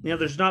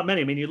 there's not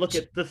many. I mean, you look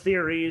at the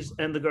theories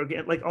and the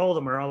Gargano, like all of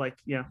them are all like,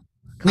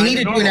 We need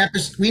to do an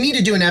episode. We need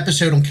to do an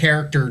episode on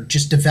character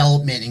just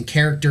development and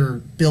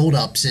character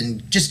buildups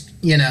and just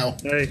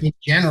in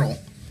general.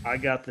 I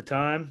got the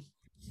time,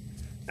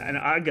 and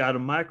I got a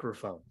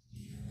microphone.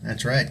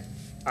 That's right.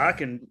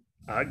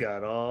 I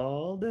got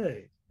all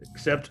day,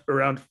 except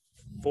around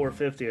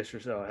 4:50ish or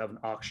so. I have an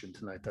auction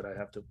tonight that I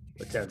have to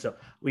attend, so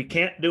we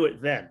can't do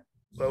it then.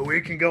 But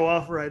we can go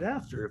off right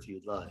after if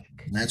you'd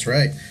like. That's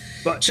right.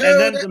 But and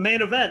then the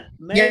main event.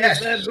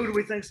 Event, who do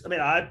we think?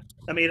 I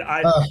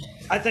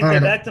think they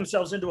backed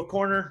themselves into a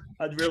corner.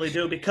 I really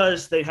do,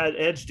 because they had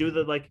Edge do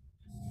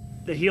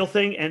the heel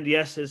thing, and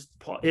yes, his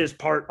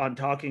part on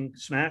talking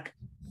smack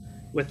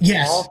with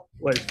Paul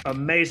was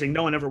amazing.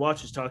 No one ever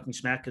watches Talking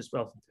Smack because,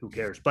 well, who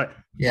cares? But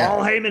Paul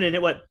Heyman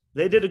and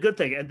they did a good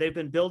thing, and they've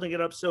been building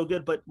it up so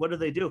good. But what do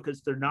they do?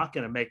 Because they're not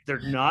going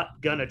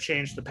to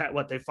change the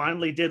what they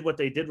finally did. What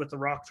they did with the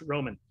Rock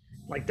Roman,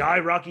 like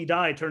Rocky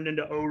turned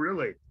into oh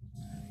really?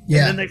 Yeah.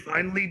 And then they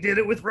finally did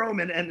it with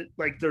Roman, and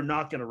they're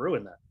not going to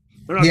ruin that.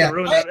 They're not going to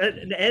ruin that.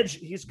 And Edge,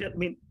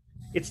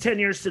 it's 10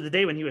 years to the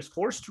day when he was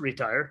forced to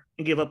retire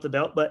and give up the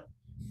belt. But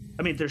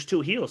there's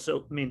two heels,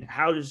 so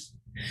how does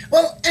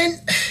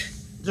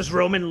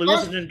Roman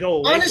lose and then go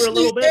away honestly, for a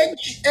little bit?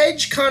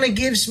 Edge kind of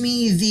gives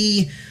me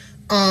the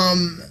I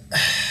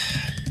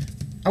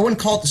wouldn't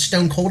call it the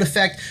Stone Cold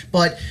effect,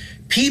 but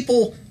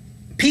people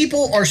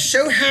are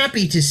so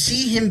happy to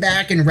see him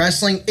back in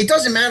wrestling. It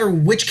doesn't matter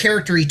which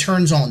character he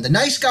turns on. The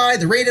nice guy,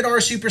 the rated R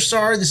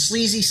superstar, the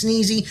sleazy,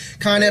 sneezy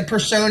kind of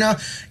persona.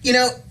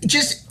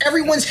 Just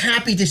everyone's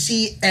happy to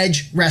see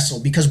Edge wrestle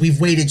because we've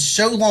waited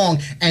so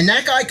long, and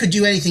that guy could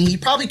do anything. He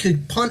probably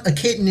could punt a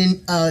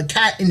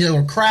cat into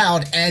a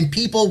crowd, and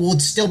people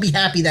would still be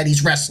happy that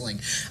he's wrestling.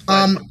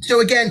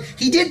 So again,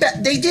 they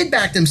did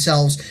back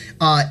themselves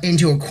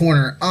into a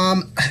corner.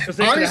 Because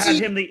they could have had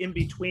him the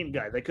in-between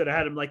guy. They could have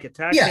had him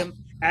attack him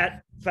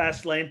at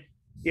Fastlane,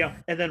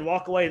 and then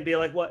walk away and be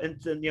like, what?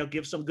 And then,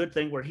 give some good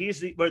thing where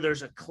where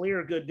there's a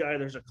clear good guy,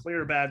 there's a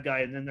clear bad guy,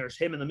 and then there's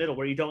him in the middle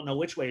where you don't know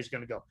which way he's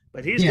going to go.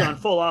 But he's gone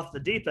full off the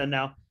deep end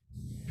now.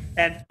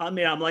 And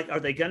I'm like, are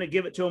they going to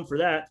give it to him for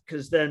that?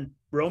 Because then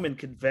Roman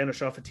could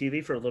vanish off of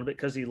TV for a little bit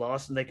because he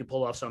lost, and they could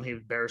pull off something. He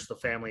embarrassed the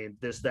family and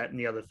this, that, and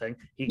the other thing.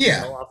 He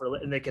can go off,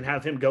 and they can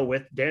have him go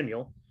with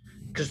Daniel.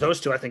 Because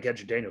those two, I think Edge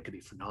and Daniel could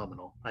be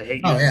phenomenal. I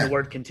hate using the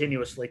word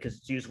continuously because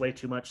it's used way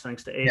too much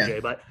thanks to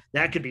AJ, but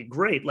that could be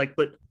great.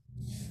 But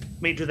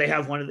mean, do they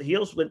have one of the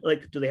heels win?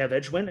 Like, do they have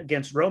Edge win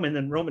against Roman?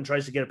 Then Roman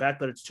tries to get it back,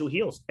 but it's two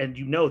heels, and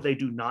they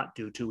do not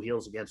do two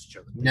heels against each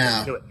other.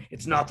 No,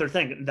 it's not their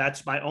thing.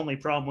 That's my only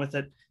problem with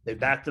it. They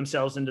backed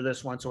themselves into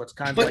this one, so it's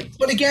kind of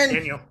but again,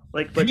 Daniel,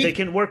 they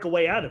can work a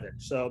way out of it.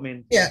 So I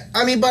mean, yeah,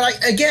 I mean,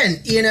 but again,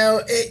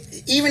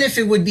 even if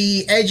it would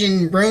be Edge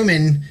and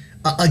Roman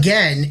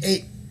again,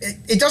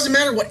 it doesn't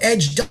matter what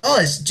Edge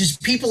does.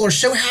 Just people are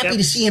so happy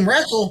to see him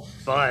wrestle.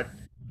 But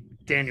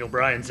Daniel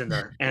Bryan's in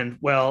there, and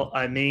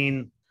I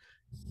mean.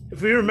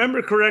 If we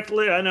remember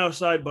correctly, I know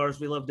sidebars,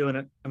 we love doing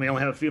it. I mean, I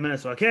only have a few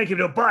minutes, so I can't keep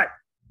it. But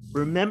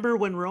remember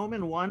when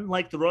Roman won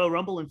like the Royal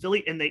Rumble in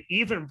Philly, and they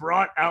even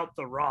brought out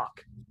The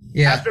Rock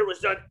after it was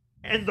done,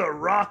 and The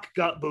Rock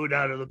got booed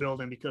out of the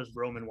building because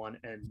Roman won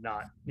and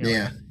not.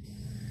 Yeah.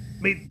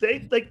 I mean,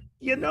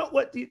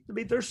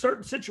 there's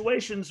certain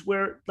situations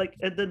where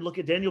and then look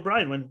at Daniel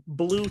Bryan when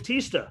Blue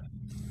Tista.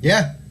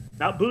 Yeah.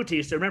 Not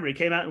Bautista. Remember, he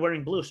came out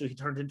wearing blue, so he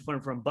turned into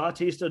from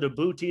Bautista to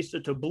Bautista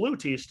to Blue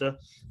Tista,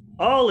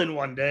 all in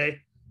one day.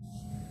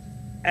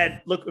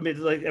 And look, I mean,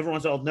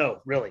 everyone's all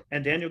no, really.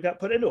 And Daniel got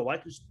put into it. Why?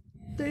 Because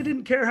they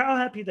didn't care how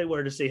happy they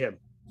were to see him.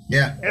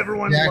 Yeah,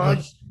 everyone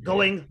loves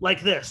going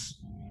like this.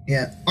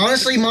 Yeah,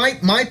 honestly,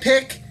 my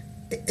pick,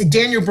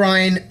 Daniel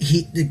Bryan.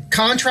 The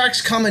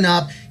contract's coming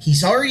up.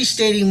 He's already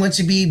stating he wants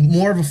to be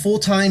more of a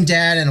full-time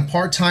dad and a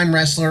part-time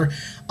wrestler.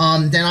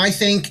 Then I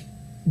think.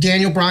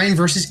 Daniel Bryan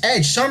versus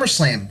Edge,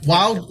 SummerSlam.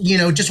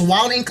 Just a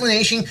wild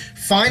inclination.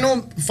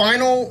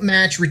 Final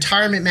match,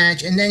 retirement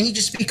match, and then he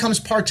just becomes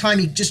part-time.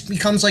 He just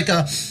becomes like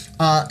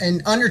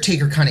an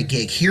Undertaker kind of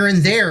gig here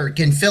and there.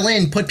 Can fill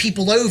in, put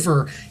people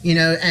over,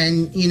 Yep.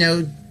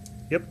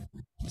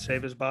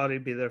 Save his body,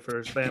 be there for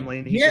his family,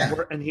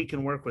 and he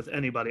can work with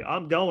anybody.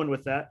 I'm going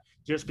with that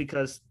just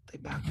because they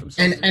backed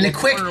themselves. And a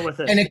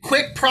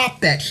quick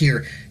prop bet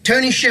here.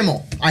 Tony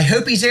Schimmel. I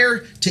hope he's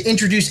there to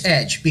introduce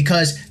Edge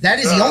because that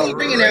is the only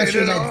ring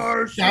announcer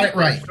that got it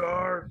right.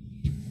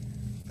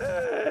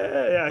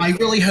 I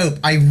really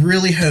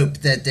hope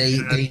that they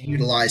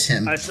utilize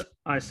him.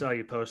 I saw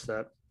you post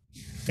that.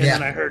 And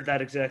then I heard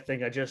that exact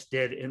thing I just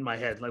did in my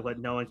head. Like, what,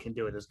 no one can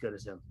do it as good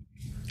as him.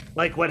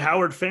 Like what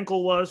Howard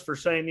Finkel was for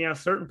saying,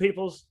 certain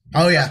people's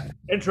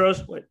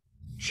intros. What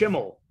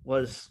Schimmel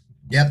was.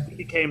 Yep. He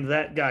became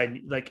that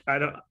guy. Like, I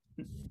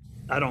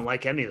don't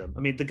like any of them. I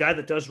mean, the guy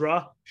that does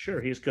Raw, sure,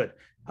 he's good.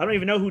 I don't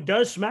even know who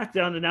does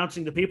SmackDown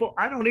announcing the people.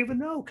 I don't even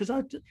know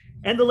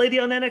and the lady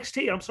on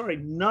NXT. I'm sorry,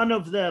 none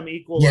of them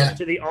equal up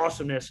to the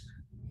awesomeness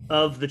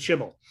of the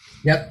Schimmel.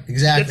 Yep,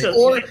 exactly.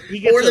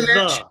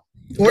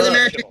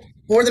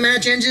 Or the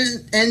match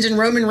ends in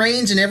Roman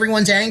Reigns and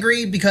everyone's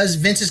angry because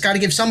Vince has got to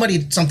give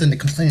somebody something to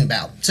complain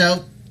about.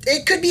 So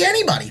it could be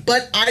anybody,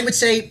 but I would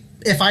say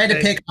if I had to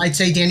pick, I'd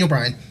say Daniel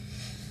Bryan.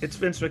 It's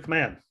Vince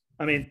McMahon.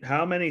 I mean,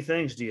 how many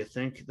things do you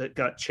think that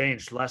got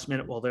changed last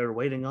minute while they were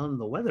waiting on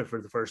the weather for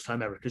the first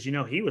time ever? Because,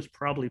 he was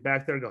probably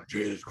back there going,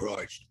 Jesus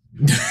Christ,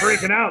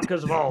 freaking out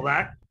because of all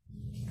that.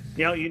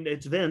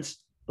 It's Vince.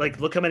 Like,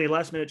 look how many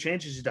last minute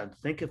changes he's done.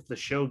 Think if the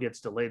show gets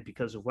delayed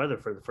because of weather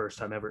for the first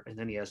time ever, and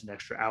then he has an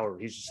extra hour.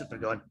 He's just sitting there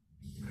going,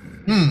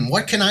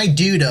 what can I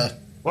do to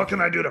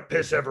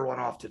piss everyone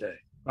off today?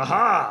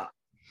 Aha!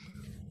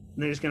 And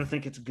then he's going to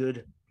think it's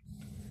good.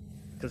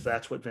 Because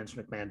that's what Vince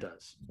McMahon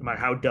does, no matter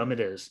how dumb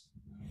it is.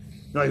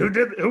 Like,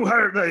 who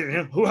hired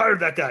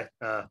that guy?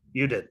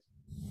 You did.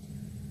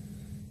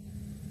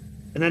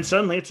 And then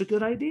suddenly it's a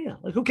good idea.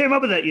 Like, who came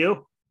up with that?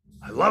 You?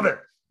 I love it.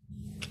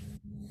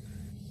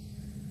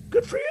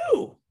 Good for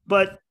you.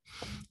 But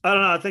I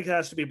don't know. I think it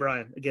has to be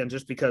Bryan again,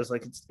 just because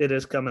it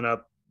is coming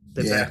up.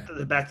 They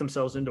back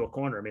themselves into a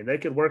corner. I mean, they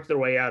could work their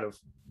way out of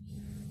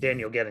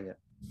Daniel getting it.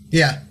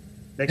 Yeah,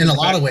 in a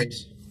lot of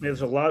ways.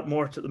 There's a lot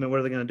more to. I mean,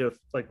 what are they going to do if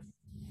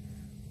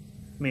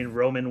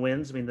Roman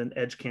wins. Then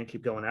Edge can't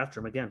keep going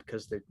after him again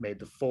because they made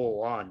the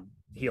full-on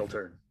heel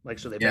turn.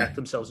 So they backed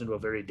themselves into a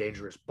very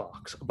dangerous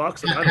box. A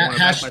box that I don't want to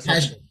back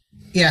myself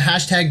into.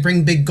 Hashtag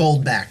bring big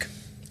gold back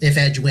if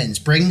Edge wins.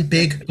 Bring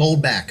big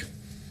gold back.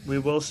 We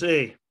will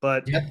see.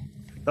 But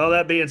all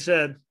that being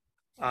said,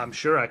 I'm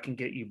sure I can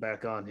get you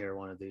back on here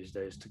one of these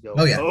days to go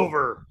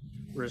over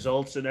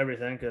results and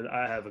everything because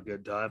I have a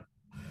good time.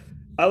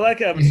 I like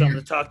having someone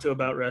to talk to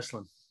about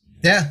wrestling.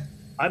 Yeah.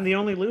 I'm the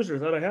only loser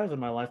that I have in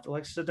my life that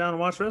likes to sit down and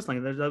watch wrestling.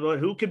 And there's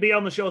who could be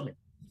on the show with me?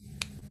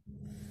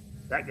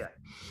 That guy.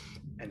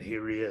 And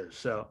here he is.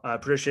 So I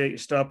appreciate you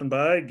stopping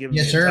by, giving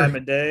me time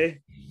of day.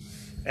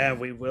 And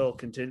we will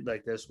continue.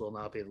 This will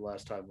not be the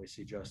last time we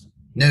see Justin.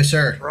 No,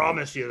 sir. I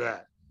promise you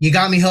that. You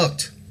got me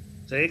hooked.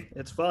 See?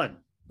 It's fun.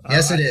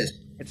 Yes, it is.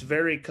 It's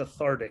very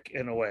cathartic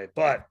in a way.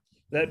 But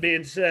that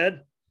being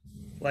said,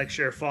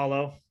 share,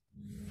 follow.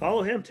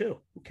 Follow him too.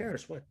 Who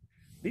cares? What?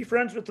 Be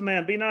friends with the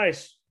man. Be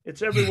nice.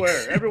 It's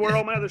everywhere. Everywhere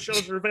all my other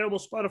shows are available.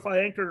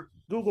 Spotify, Anchor,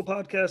 Google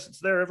Podcasts. It's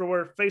there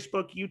everywhere.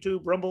 Facebook, YouTube,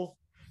 Rumble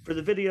for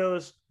the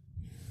videos.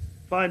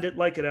 Find it,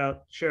 like it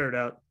out, share it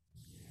out.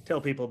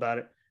 Tell people about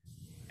it.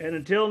 And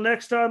until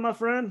next time, my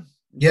friend.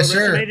 Yes,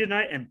 sir. WrestleMania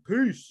night and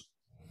peace.